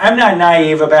 I'm not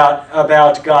naive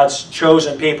about God's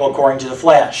chosen people according to the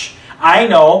flesh. I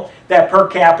know that per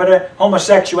capita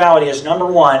homosexuality is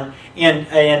 #1 in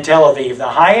Tel Aviv. The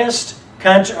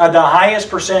highest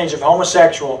percentage of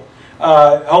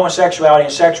homosexuality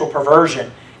and sexual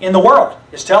perversion in the world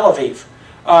is Tel Aviv.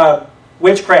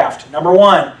 Witchcraft,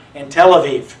 #1 in Tel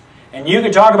Aviv. And you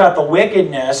can talk about the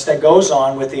wickedness that goes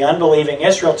on with the unbelieving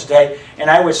Israel today,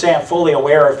 and I would say I'm fully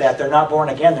aware of that. They're not born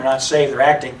again, they're not saved, they're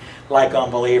acting like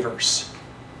unbelievers.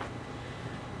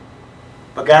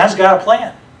 But God's got a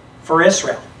plan for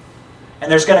Israel.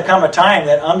 And there's going to come a time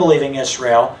that unbelieving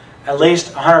Israel, at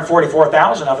least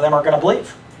 144,000 of them, are going to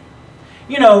believe.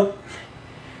 You know,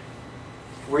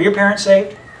 were your parents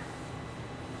saved?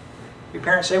 Your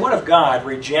parents saved? What if God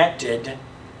rejected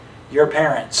your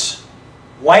parents?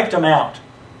 Wiped them out?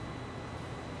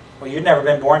 Well, you'd never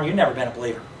been born, you'd never been a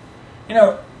believer. You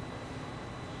know,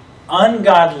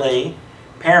 ungodly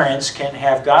parents can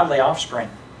have godly offspring.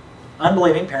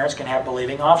 Unbelieving parents can have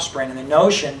believing offspring. And the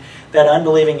notion that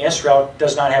unbelieving Israel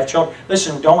does not have children.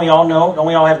 Listen, don't we all know, don't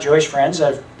we all have Jewish friends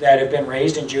that have been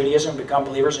raised in Judaism and become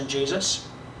believers in Jesus?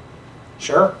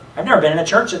 Sure. I've never been in a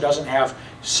church that doesn't have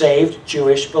saved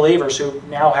Jewish believers who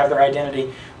now have their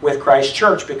identity with Christ's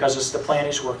church because it's the plan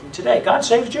He's working today. God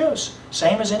saves Jews,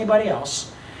 same as anybody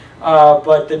else.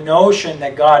 But the notion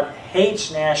that God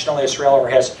hates national Israel or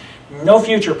has no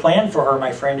future plan for her,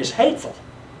 my friend, is hateful.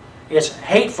 It's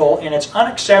hateful and it's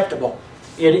unacceptable.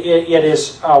 It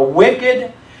is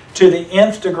wicked to the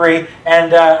nth degree,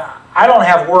 and I don't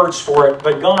have words for it,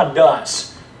 but God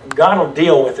does. God will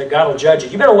deal with it. God will judge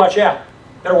it. You better watch out.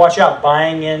 You better watch out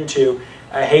buying into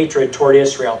hatred toward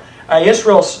Israel.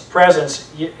 Israel's present,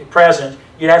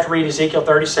 you'd have to read Ezekiel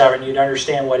 37, you'd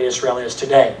understand what Israel is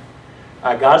today.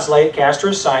 God's cast her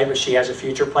aside, but she has a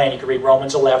future plan. You can read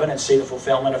Romans 11 and see the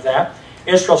fulfillment of that.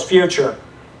 Israel's future.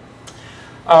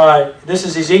 This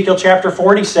is Ezekiel chapter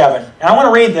 47. And I want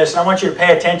to read this, and I want you to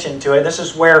pay attention to it. This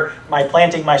is where my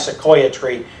planting my sequoia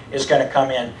tree is going to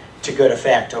come in to good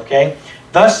effect, okay?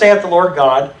 "Thus saith the Lord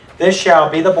God, this shall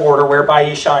be the border whereby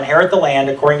ye shall inherit the land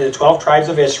according to the 12 tribes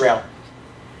of Israel.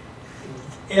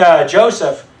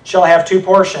 Joseph shall have 2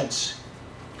 portions,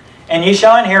 and ye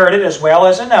shall inherit it as well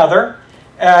as another,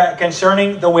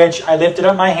 concerning the which I lifted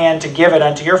up my hand to give it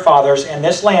unto your fathers, and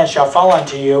this land shall fall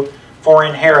unto you for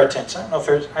inheritance." I don't know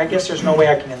if I guess there's no way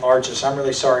I can enlarge this. I'm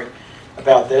really sorry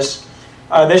about this.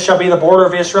 "This shall be the border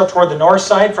of Israel toward the north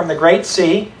side from the great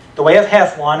sea, the way of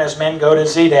Hethlon, as men go to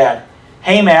Zedad.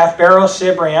 Hamath, Beros,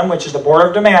 Sibrim, which is the border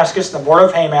of Damascus, and the border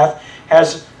of Hamath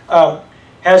has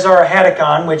Hazar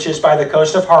Hadakon, which is by the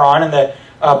coast of Haran, and the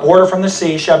border from the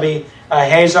sea shall be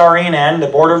Hazar Enan, the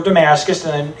border of Damascus,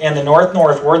 and the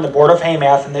northward, and the border of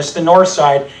Hamath, and this is the north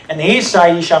side. And the east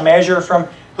side ye shall measure from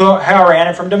Haran,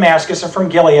 and from Damascus, and from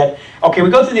Gilead." Okay, we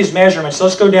go through these measurements.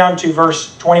 Let's go down to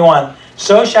verse 21.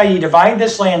 So shall ye divide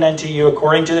this land unto you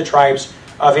according to the tribes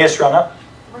of Israel. Now,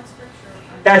 What scripture?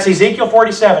 that's Ezekiel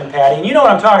 47, Patty. And you know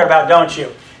what I'm talking about, don't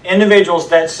you?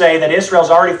 Individuals that say that Israel's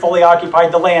already fully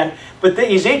occupied the land. But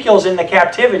Ezekiel's in the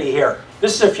captivity here.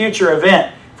 This is a future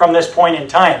event from this point in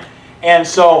time. And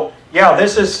so, yeah,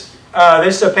 this is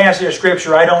a passage of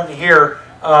Scripture I don't hear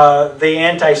the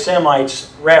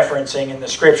anti-Semites referencing in the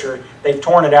Scripture. They've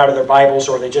torn it out of their Bibles,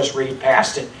 or they just read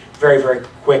past it very, very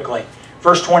quickly.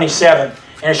 Verse 27,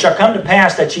 And it shall come to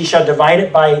pass that ye shall divide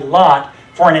it by lot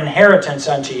for an inheritance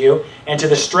unto you, and to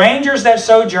the strangers that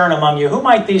sojourn among you. Who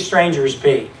might these strangers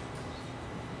be?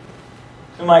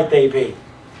 Who might they be?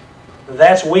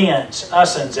 That's weans,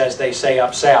 usins, as they say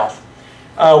up south.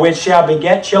 Which shall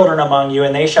beget children among you,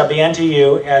 and they shall be unto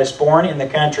you as born in the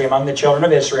country among the children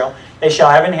of Israel. They shall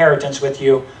have inheritance with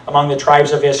you among the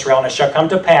tribes of Israel. And it shall come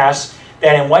to pass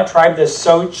that in what tribe the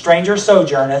stranger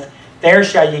sojourneth, there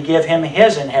shall ye give him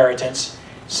his inheritance,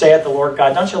 saith the Lord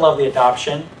God. Don't you love the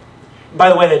adoption? By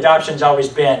the way, the adoption's always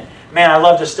been, man, I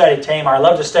love to study Tamar. I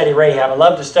love to study Rahab. I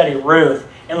love to study Ruth.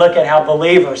 And look at how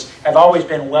believers have always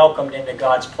been welcomed into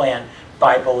God's plan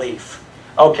by belief.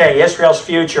 Okay, Israel's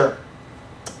future.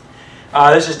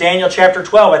 This is Daniel chapter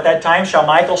 12. At that time shall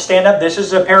Michael stand up. This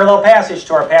is a parallel passage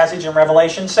to our passage in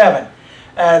Revelation 7.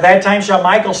 That time shall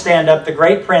Michael stand up, the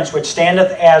great prince, which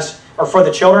standeth for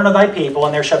the children of thy people,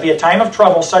 and there shall be a time of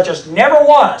trouble such as never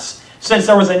was, since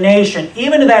there was a nation,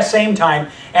 even to that same time.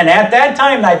 And at that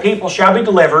time thy people shall be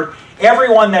delivered, every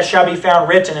one that shall be found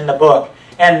written in the book.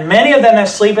 And many of them that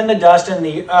sleep in the dust of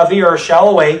the earth shall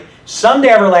awake, some to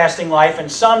everlasting life,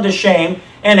 and some to shame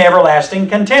and everlasting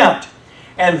contempt.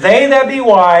 And they that be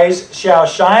wise shall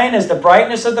shine as the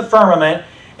brightness of the firmament,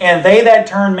 and they that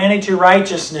turn many to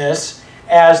righteousness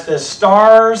as the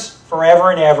stars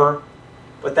forever and ever.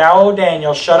 But thou, O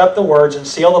Daniel, shut up the words and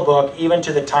seal the book, even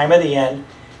to the time of the end.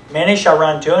 Many shall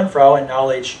run to and fro, and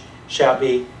knowledge shall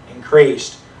be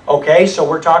increased. Okay, so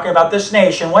we're talking about this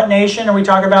nation. What nation are we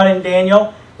talking about in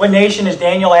Daniel? What nation is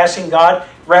Daniel asking God,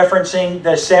 referencing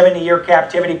the 70-year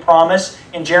captivity promise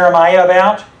in Jeremiah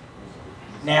about?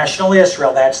 National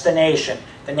Israel. That's the nation.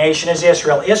 The nation is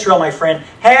Israel. Israel, my friend,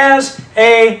 has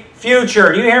a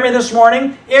future. Do you hear me this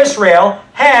morning? Israel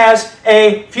has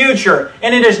a future.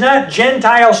 And it is not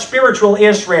Gentile spiritual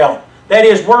Israel. That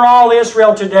is, we're all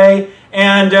Israel today,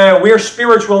 and we're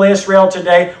spiritual Israel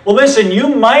today. Well, listen,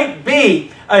 you might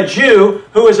be a Jew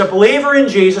who is a believer in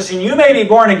Jesus, and you may be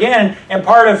born again and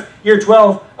part of your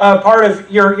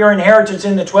your inheritance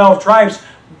in the 12 tribes,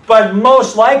 but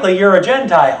most likely you're a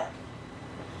Gentile.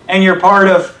 And you're part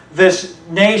of this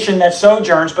nation that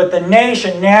sojourns, but the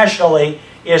nation nationally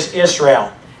is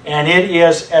Israel. And it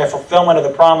is a fulfillment of the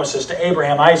promises to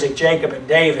Abraham, Isaac, Jacob, and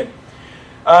David.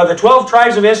 The 12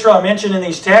 tribes of Israel are mentioned in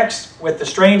these texts, with the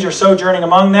stranger sojourning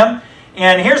among them.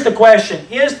 And here's the question.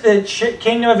 Is the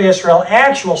kingdom of Israel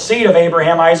actual seed of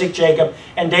Abraham, Isaac, Jacob,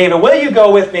 and David? Will you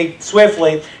go with me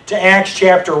swiftly to Acts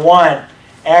chapter 1?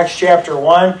 Acts chapter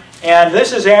 1. And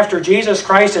this is after Jesus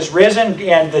Christ has risen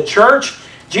and the church.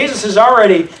 Jesus has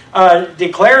already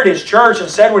declared His church and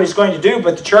said what He's going to do,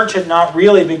 but the church had not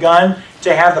really begun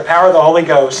to have the power of the Holy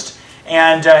Ghost.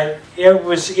 And it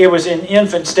was in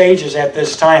infant stages at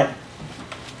this time.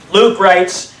 Luke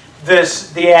writes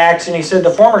the Acts, and he said,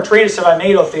 "The former treatise have I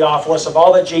made, O Theophilus, of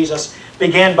all that Jesus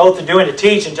began both to do and to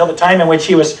teach until the time in which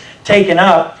He was taken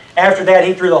up. After that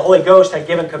He, through the Holy Ghost, had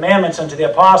given commandments unto the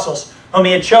apostles, whom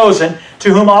He had chosen,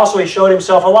 to whom also He showed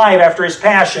Himself alive after His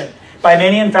passion, by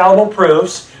many infallible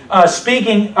proofs,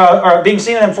 being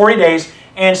seen in them 40 days,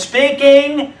 and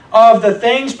speaking of the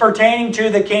things pertaining to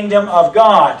the kingdom of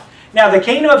God." Now, the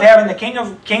kingdom of heaven, the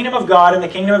kingdom of God, and the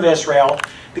kingdom of Israel,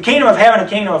 the kingdom of heaven and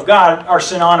kingdom of God are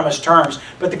synonymous terms,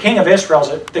 but the kingdom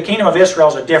of Israel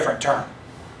is a different term.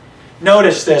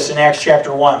 Notice this in Acts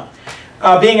chapter 1.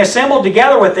 Being assembled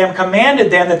together with them, commanded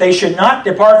them that they should not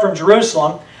depart from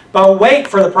Jerusalem, but wait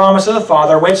for the promise of the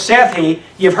Father, which saith He,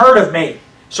 "Ye have heard of me."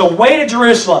 So wait at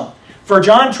Jerusalem. For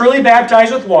John truly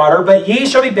baptized with water, but ye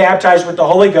shall be baptized with the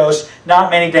Holy Ghost not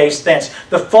many days thence.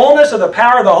 The fullness of the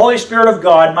power of the Holy Spirit of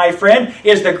God, my friend,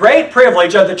 is the great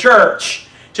privilege of the church.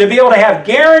 To be able to have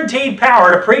guaranteed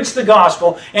power to preach the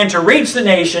gospel and to reach the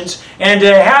nations, and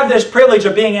to have this privilege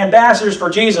of being ambassadors for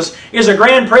Jesus is a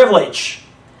grand privilege.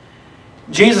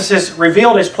 Jesus has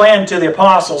revealed His plan to the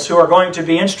apostles, who are going to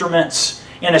be instruments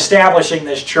in establishing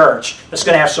this church that's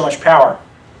going to have so much power.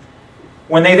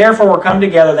 When they therefore were come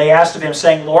together, they asked of Him,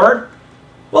 saying, "Lord,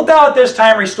 wilt Thou at this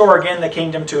time restore again the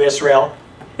kingdom to Israel?"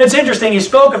 It's interesting, He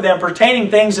spoke of them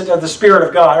pertaining things of the Spirit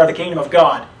of God, or the kingdom of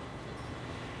God.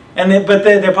 But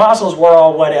the apostles were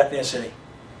all what ethnicity?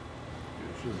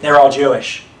 They're all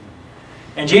Jewish.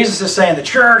 And Jesus is saying the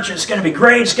church is going to be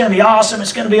great, it's going to be awesome,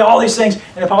 it's going to be all these things.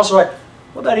 And the apostles are like,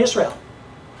 what about Israel?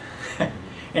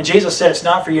 And Jesus said, it's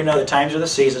not for you to know the times or the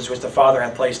seasons which the Father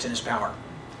hath placed in His power.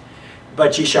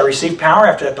 But ye shall receive power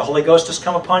after that the Holy Ghost has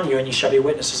come upon you, and ye shall be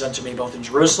witnesses unto me both in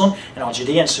Jerusalem and all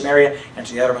Judea and Samaria and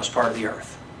to the uttermost part of the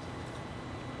earth.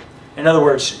 In other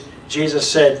words, Jesus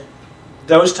said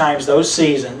those times, those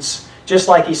seasons, just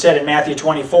like He said in Matthew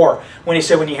 24, when He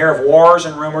said, when you hear of wars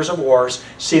and rumors of wars,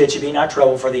 see that you be not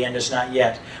troubled, for the end is not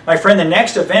yet. My friend, the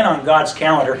next event on God's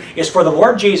calendar is for the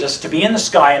Lord Jesus to be in the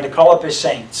sky and to call up His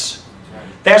saints.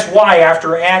 That's why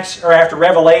after Acts, or after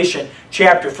Revelation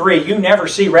chapter 3, you never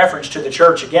see reference to the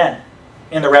church again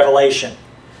in the Revelation.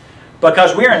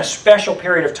 Because we're in a special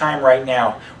period of time right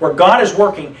now where God is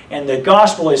working and the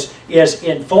gospel is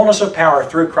in fullness of power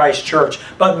through Christ's church.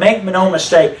 But make no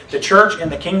mistake, the church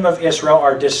and the kingdom of Israel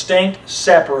are distinct,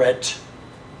 separate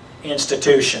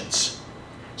institutions.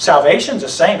 Salvation's the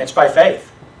same. It's by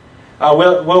faith.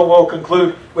 We'll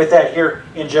conclude with that here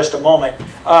in just a moment.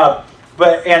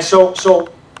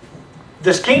 So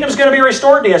this kingdom is going to be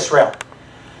restored to Israel.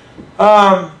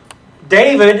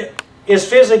 David is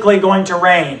physically going to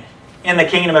reign in the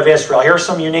kingdom of Israel. Here are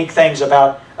some unique things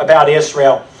about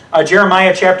Israel.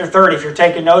 Jeremiah chapter 30, if you're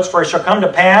taking notes, for it shall come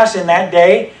to pass in that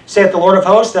day, saith the Lord of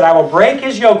hosts, that I will break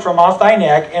His yoke from off thy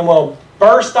neck, and will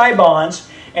burst thy bonds,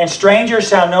 and strangers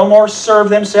shall no more serve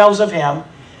themselves of him.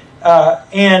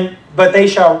 But they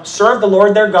shall serve the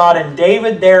Lord their God, and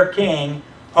David their king,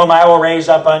 whom I will raise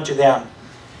up unto them.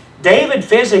 David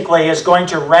physically is going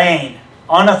to reign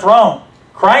on a throne.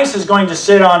 Christ is going to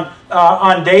sit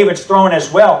on David's throne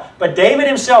as well. But David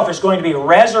himself is going to be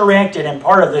resurrected and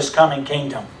part of this coming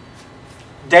kingdom.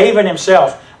 David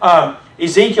himself.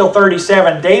 Ezekiel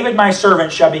 37, David my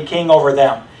servant shall be king over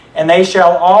them. And they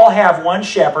shall all have one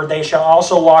shepherd. They shall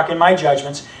also walk in my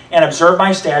judgments and observe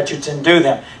my statutes and do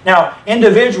them. Now,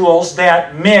 individuals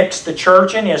that mix the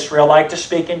church and Israel like to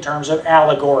speak in terms of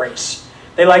allegories.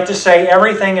 They like to say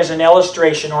everything is an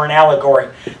illustration or an allegory.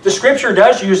 The Scripture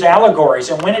does use allegories,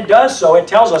 and when it does so, it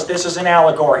tells us this is an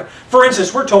allegory. For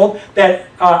instance, we're told that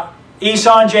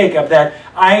Esau and Jacob, that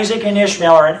Isaac and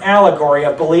Ishmael are an allegory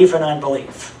of belief and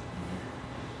unbelief.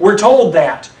 We're told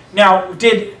that. Now,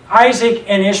 did Isaac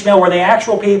and Ishmael, were they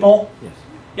actual people? Yes.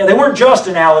 Yeah, they weren't just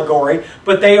an allegory,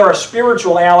 but they are a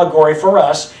spiritual allegory for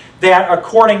us that,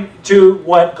 according to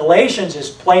what Galatians is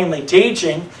plainly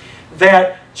teaching,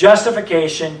 that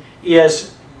justification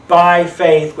is by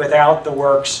faith without the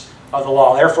works of the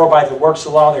law. Therefore, by the works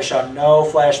of the law there shall no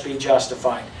flesh be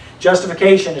justified.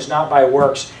 Justification is not by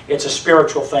works. It's a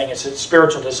spiritual thing. It's a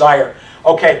spiritual desire.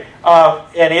 Okay,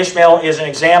 and Ishmael is an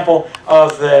example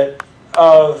of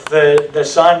the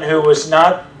son who was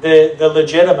not the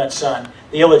legitimate son,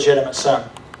 the illegitimate son.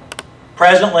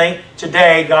 Presently,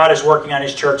 today, God is working on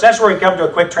His church. That's where we come to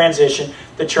a quick transition.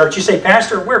 The church. You say,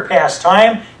 Pastor, we're past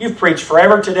time. You've preached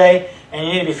forever today, and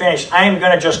you need to be finished. I am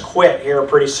going to just quit here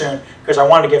pretty soon because I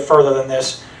want to get further than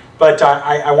this. But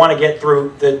I want to get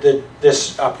through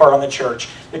this part on the church.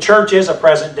 The church is a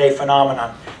present-day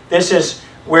phenomenon. This is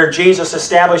where Jesus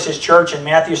established His church in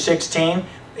Matthew 16.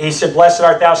 He said, Blessed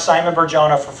art thou, Simon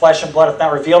Bar-Jonah, for flesh and blood hath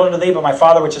not revealed unto thee, but my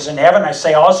Father which is in heaven. I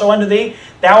say also unto thee,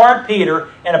 Thou art Peter,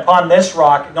 and upon this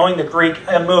rock, knowing the Greek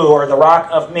emu, or the rock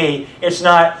of me, it's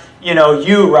not,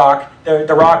 you rock, the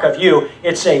rock of you.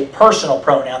 It's a personal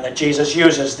pronoun that Jesus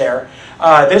uses there.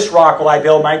 This rock will I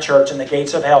build my church, and the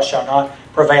gates of hell shall not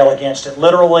prevail against it.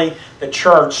 Literally, the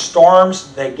church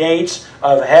storms the gates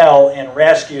of hell and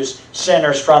rescues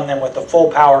sinners from them with the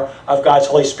full power of God's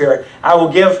Holy Spirit. I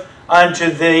will give unto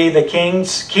thee the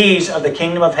keys of the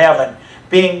kingdom of heaven.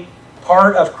 Being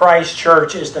part of Christ's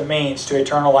church is the means to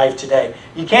eternal life today.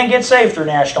 You can't get saved through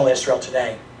national Israel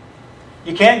today.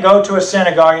 You can't go to a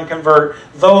synagogue and convert,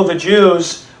 though the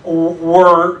Jews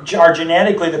are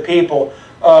genetically the people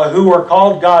who were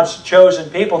called God's chosen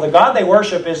people. The God they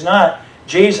worship is not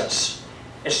Jesus.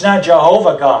 It's not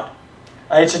Jehovah God.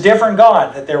 It's a different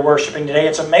God that they're worshiping today.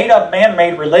 It's a made-up,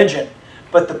 man-made religion.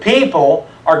 But the people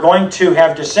are going to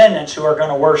have descendants who are going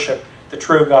to worship the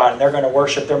true God. And they're going to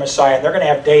worship their Messiah. And they're going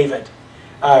to have David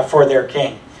for their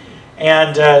king.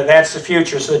 And that's the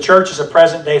future. So the church is a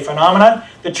present-day phenomenon.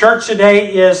 The church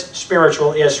today is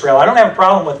spiritual Israel. I don't have a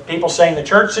problem with people saying the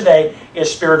church today is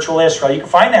spiritual Israel. You can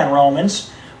find that in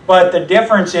Romans. But the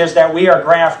difference is that we are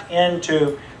grafted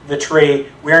into the tree.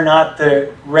 We're not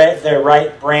the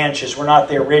right branches. We're not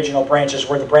the original branches.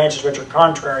 We're the branches which are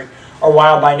contrary or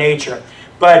wild by nature.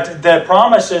 But the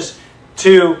promises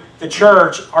to the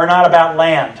church are not about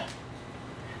land.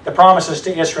 The promises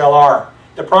to Israel are.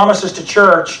 The promises to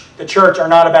the church are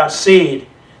not about seed.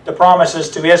 The promises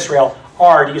to Israel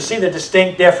are. Do you see the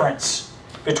distinct difference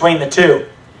between the two?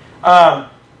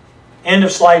 End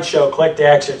of slideshow. Click to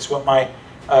exit. It's what my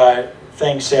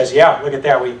thing says. Yeah, look at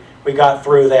that. We got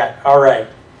through that. All right.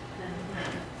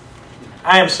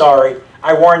 I am sorry.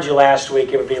 I warned you last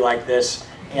week it would be like this.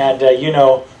 And you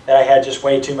know that I had just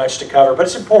way too much to cover. But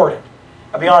it's important.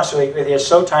 I'll be honest with you. It's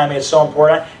so timely. It's so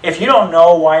important. If you don't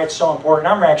know why it's so important,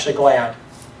 I'm actually glad.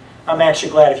 I'm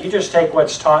actually glad. If you just take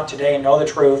what's taught today and know the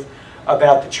truth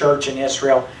about the church in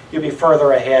Israel, you'll be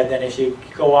further ahead than if you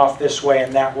go off this way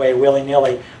and that way,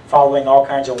 willy-nilly, following all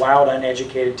kinds of wild,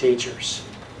 uneducated teachers.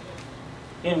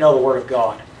 You need to know the Word of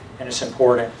God, and it's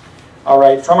important. All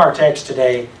right, from our text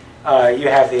today, you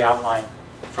have the outline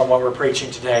from what we're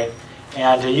preaching today.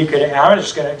 And you could, I'm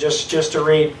just going to, just to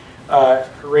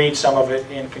read some of it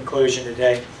in conclusion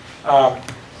today.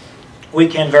 We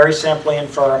can very simply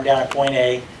infer, I'm down at point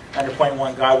A, under point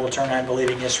 1, God will turn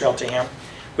unbelieving Israel to Him.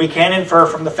 We can infer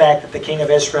from the fact that the King of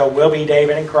Israel will be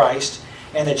David in Christ,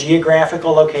 and the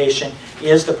geographical location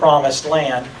is the promised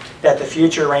land, that the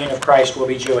future reign of Christ will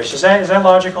be Jewish. Is that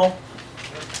logical?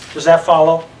 Does that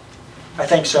follow? I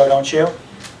think so, don't you?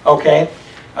 Okay.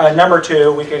 Number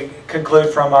 2, we could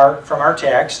conclude from our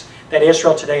text that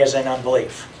Israel today is in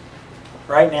unbelief.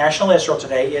 Right? National Israel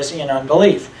today is in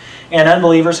unbelief. And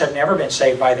unbelievers have never been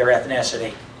saved by their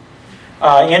ethnicity.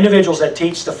 Individuals that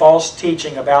teach the false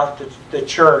teaching about the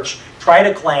church try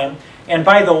to claim, and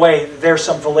by the way, there's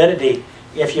some validity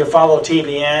if you follow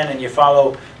TBN and you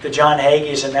follow the John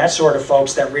Hagees and that sort of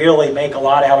folks that really make a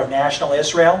lot out of national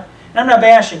Israel. And I'm not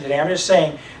bashing today, I'm just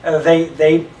saying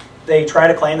they try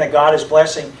to claim that God is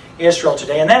blessing Israel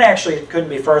today, and that actually couldn't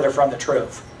be further from the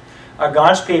truth.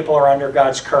 God's people are under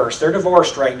God's curse. They're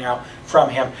divorced right now from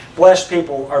Him. Blessed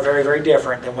people are very, very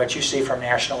different than what you see from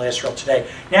national Israel today.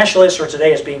 National Israel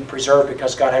today is being preserved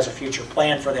because God has a future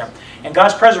plan for them. And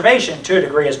God's preservation, to a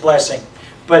degree, is blessing.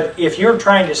 But if you're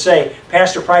trying to say,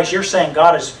 Pastor Price, you're saying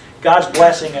God's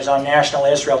blessing is on national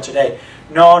Israel today.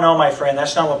 No, my friend,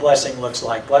 that's not what blessing looks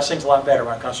like. Blessing's a lot better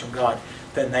when it comes from God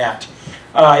than that.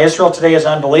 Israel today is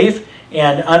unbelief,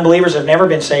 and unbelievers have never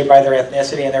been saved by their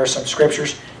ethnicity, and there are some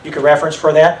scriptures you could reference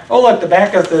for that. Oh, look, the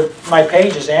back of my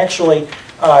page is actually, you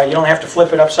don't have to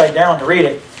flip it upside down to read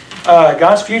it.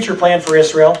 God's future plan for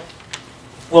Israel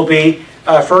will be,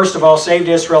 first of all, saved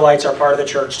Israelites are part of the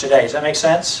church today. Does that make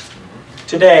sense?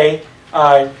 Today,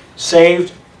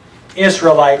 saved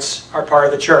Israelites are part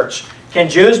of the church. Can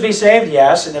Jews be saved?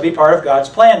 Yes, and they'll be part of God's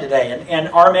plan today. And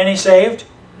are many saved?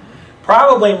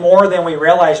 Probably more than we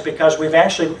realize, because we've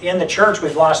actually, in the church,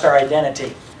 we've lost our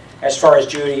identity as far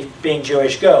as being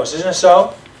Jewish goes. Isn't it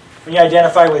so? When you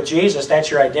identify with Jesus, that's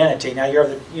your identity. Now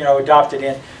you're adopted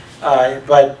in,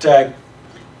 but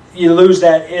you lose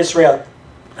that Israel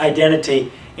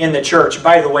identity in the church.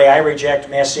 By the way, I reject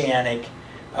Messianic,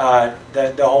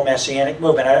 the whole Messianic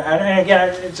movement. And again,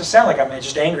 it just sounds like I'm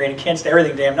just angry and against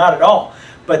everything today. I'm not at all.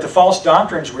 But the false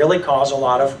doctrines really cause a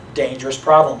lot of dangerous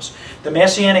problems. The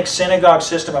Messianic synagogue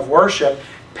system of worship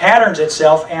patterns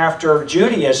itself after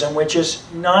Judaism, which is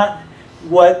not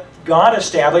what God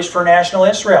established for national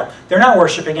Israel. They're not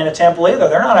worshiping in a temple either.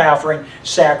 They're not offering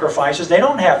sacrifices. They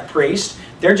don't have priests.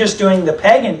 They're just doing the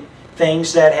pagan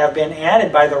things that have been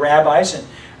added by the rabbis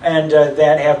and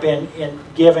that have been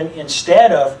given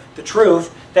instead of the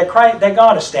truth that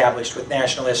God established with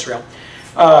national Israel.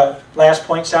 Last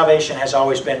point, salvation has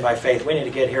always been by faith. We need to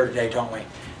get here today, don't we?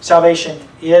 Salvation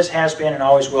has been, and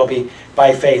always will be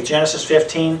by faith. Genesis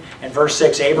 15 and verse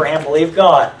 6, Abraham believed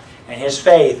God, and his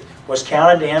faith was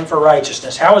counted to him for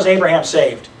righteousness. How was Abraham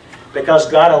saved? Because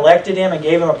God elected him and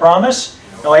gave him a promise?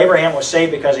 No, Abraham was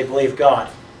saved because he believed God.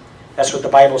 That's what the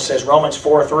Bible says. Romans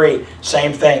 4:3,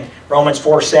 same thing. Romans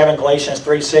 4:7, Galatians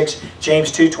 3:6,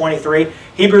 James 2:23.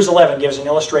 Hebrews 11 gives an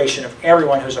illustration of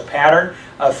everyone who's a pattern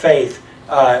of faith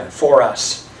for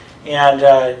us.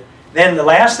 And then the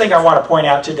last thing I want to point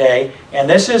out today, and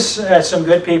this is some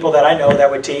good people that I know that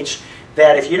would teach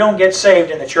that if you don't get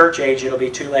saved in the church age, it'll be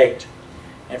too late.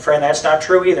 And friend, that's not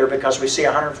true either, because we see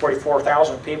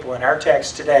 144,000 people in our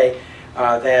text today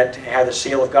that have the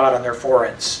seal of God on their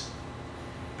foreheads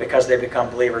because they become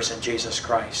believers in Jesus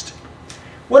Christ.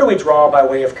 What do we draw by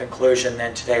way of conclusion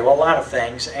then today? Well, a lot of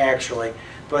things actually,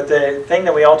 but the thing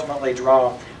that we ultimately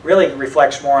draw really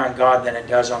reflects more on God than it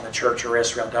does on the church or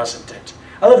Israel, doesn't it?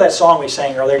 I love that song we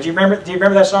sang earlier. Do you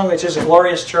remember that song that says, "A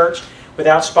glorious church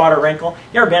without spot or wrinkle"?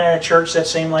 You ever been in a church that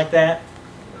seemed like that?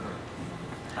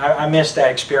 I missed that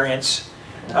experience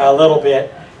a little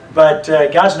bit. But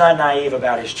God's not naive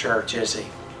about His church, is He?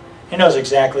 He knows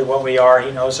exactly what we are.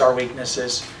 He knows our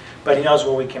weaknesses. But He knows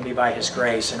what we can be by His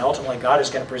grace. And ultimately, God is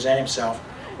going to present Himself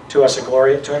to us, a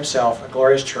glorious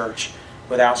church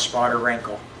without spot or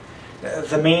wrinkle.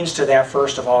 The means to that,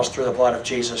 first of all, is through the blood of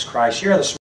Jesus Christ. Here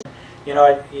this morning, you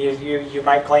know, you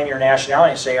might claim your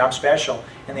nationality and say, I'm special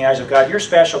in the eyes of God. You're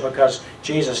special because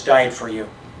Jesus died for you,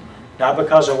 not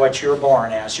because of what you're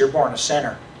born as. You're born a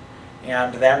sinner,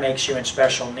 and that makes you in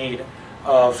special need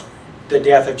of the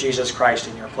death of Jesus Christ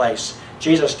in your place.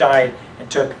 Jesus died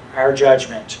and took our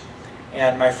judgment.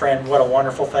 And my friend, what a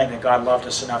wonderful thing that God loved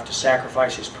us enough to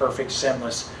sacrifice His perfect,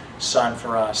 sinless Son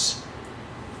for us.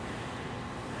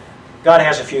 God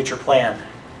has a future plan.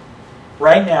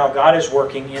 Right now, God is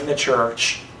working in the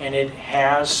church, and it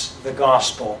has the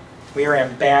gospel. We are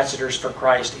ambassadors for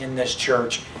Christ in this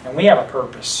church, and we have a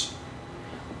purpose.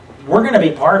 We're going to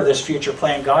be part of this future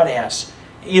plan God has,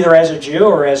 either as a Jew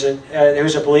or as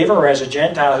who's a believer, or as a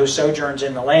Gentile who sojourns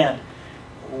in the land.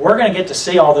 We're going to get to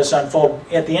see all this unfold.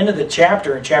 At the end of the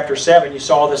chapter, in chapter 7, you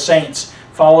saw the saints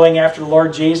following after the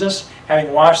Lord Jesus,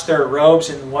 having washed their robes,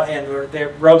 and their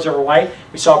robes that were white.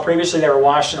 We saw previously they were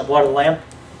washed in the blood of the Lamb.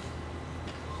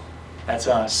 That's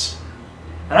us.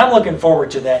 And I'm looking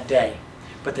forward to that day.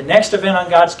 But the next event on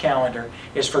God's calendar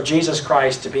is for Jesus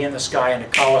Christ to be in the sky and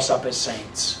to call us up as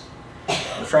saints.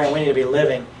 And friend, we need to be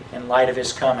living in light of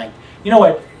His coming. You know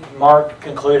what Mark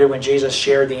concluded when Jesus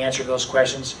shared the answer to those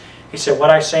questions? He said, what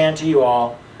I say unto you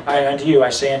all, I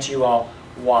say unto you all,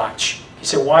 watch. He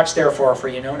said, watch therefore, for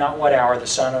you know not what hour the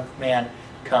Son of Man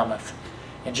cometh.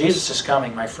 And Jesus is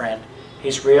coming, my friend.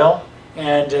 He's real.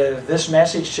 And this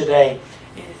message today,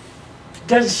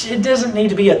 it doesn't need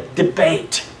to be a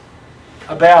debate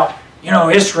about, you know,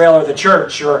 Israel or the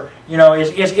church, or, you know,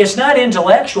 it's not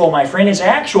intellectual, my friend. It's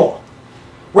actual.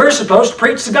 We're supposed to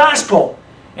preach the gospel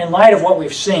in light of what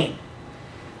we've seen.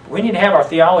 We need to have our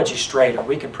theology straight, or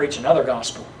we can preach another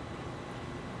gospel.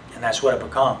 And that's what it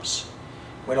becomes.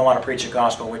 We don't want to preach a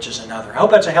gospel which is another. I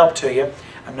hope that's a help to you.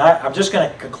 I'm just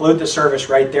going to conclude the service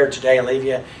right there today and leave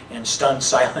you in stunned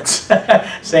silence,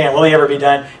 saying, will He ever be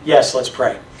done? Yes, let's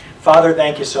pray. Father,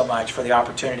 thank you so much for the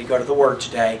opportunity to go to the Word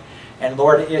today. And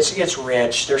Lord, it's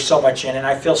rich. There's so much in it. And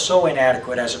I feel so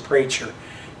inadequate as a preacher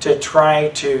to try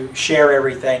to share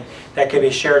everything that can be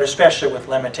shared, especially with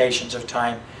limitations of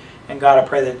time. And God, I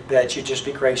pray that you just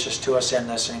be gracious to us in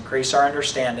this and increase our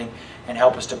understanding and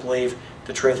help us to believe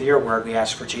the truth of your word. We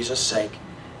ask for Jesus' sake.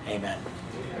 Amen.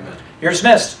 Amen. You're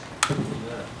dismissed.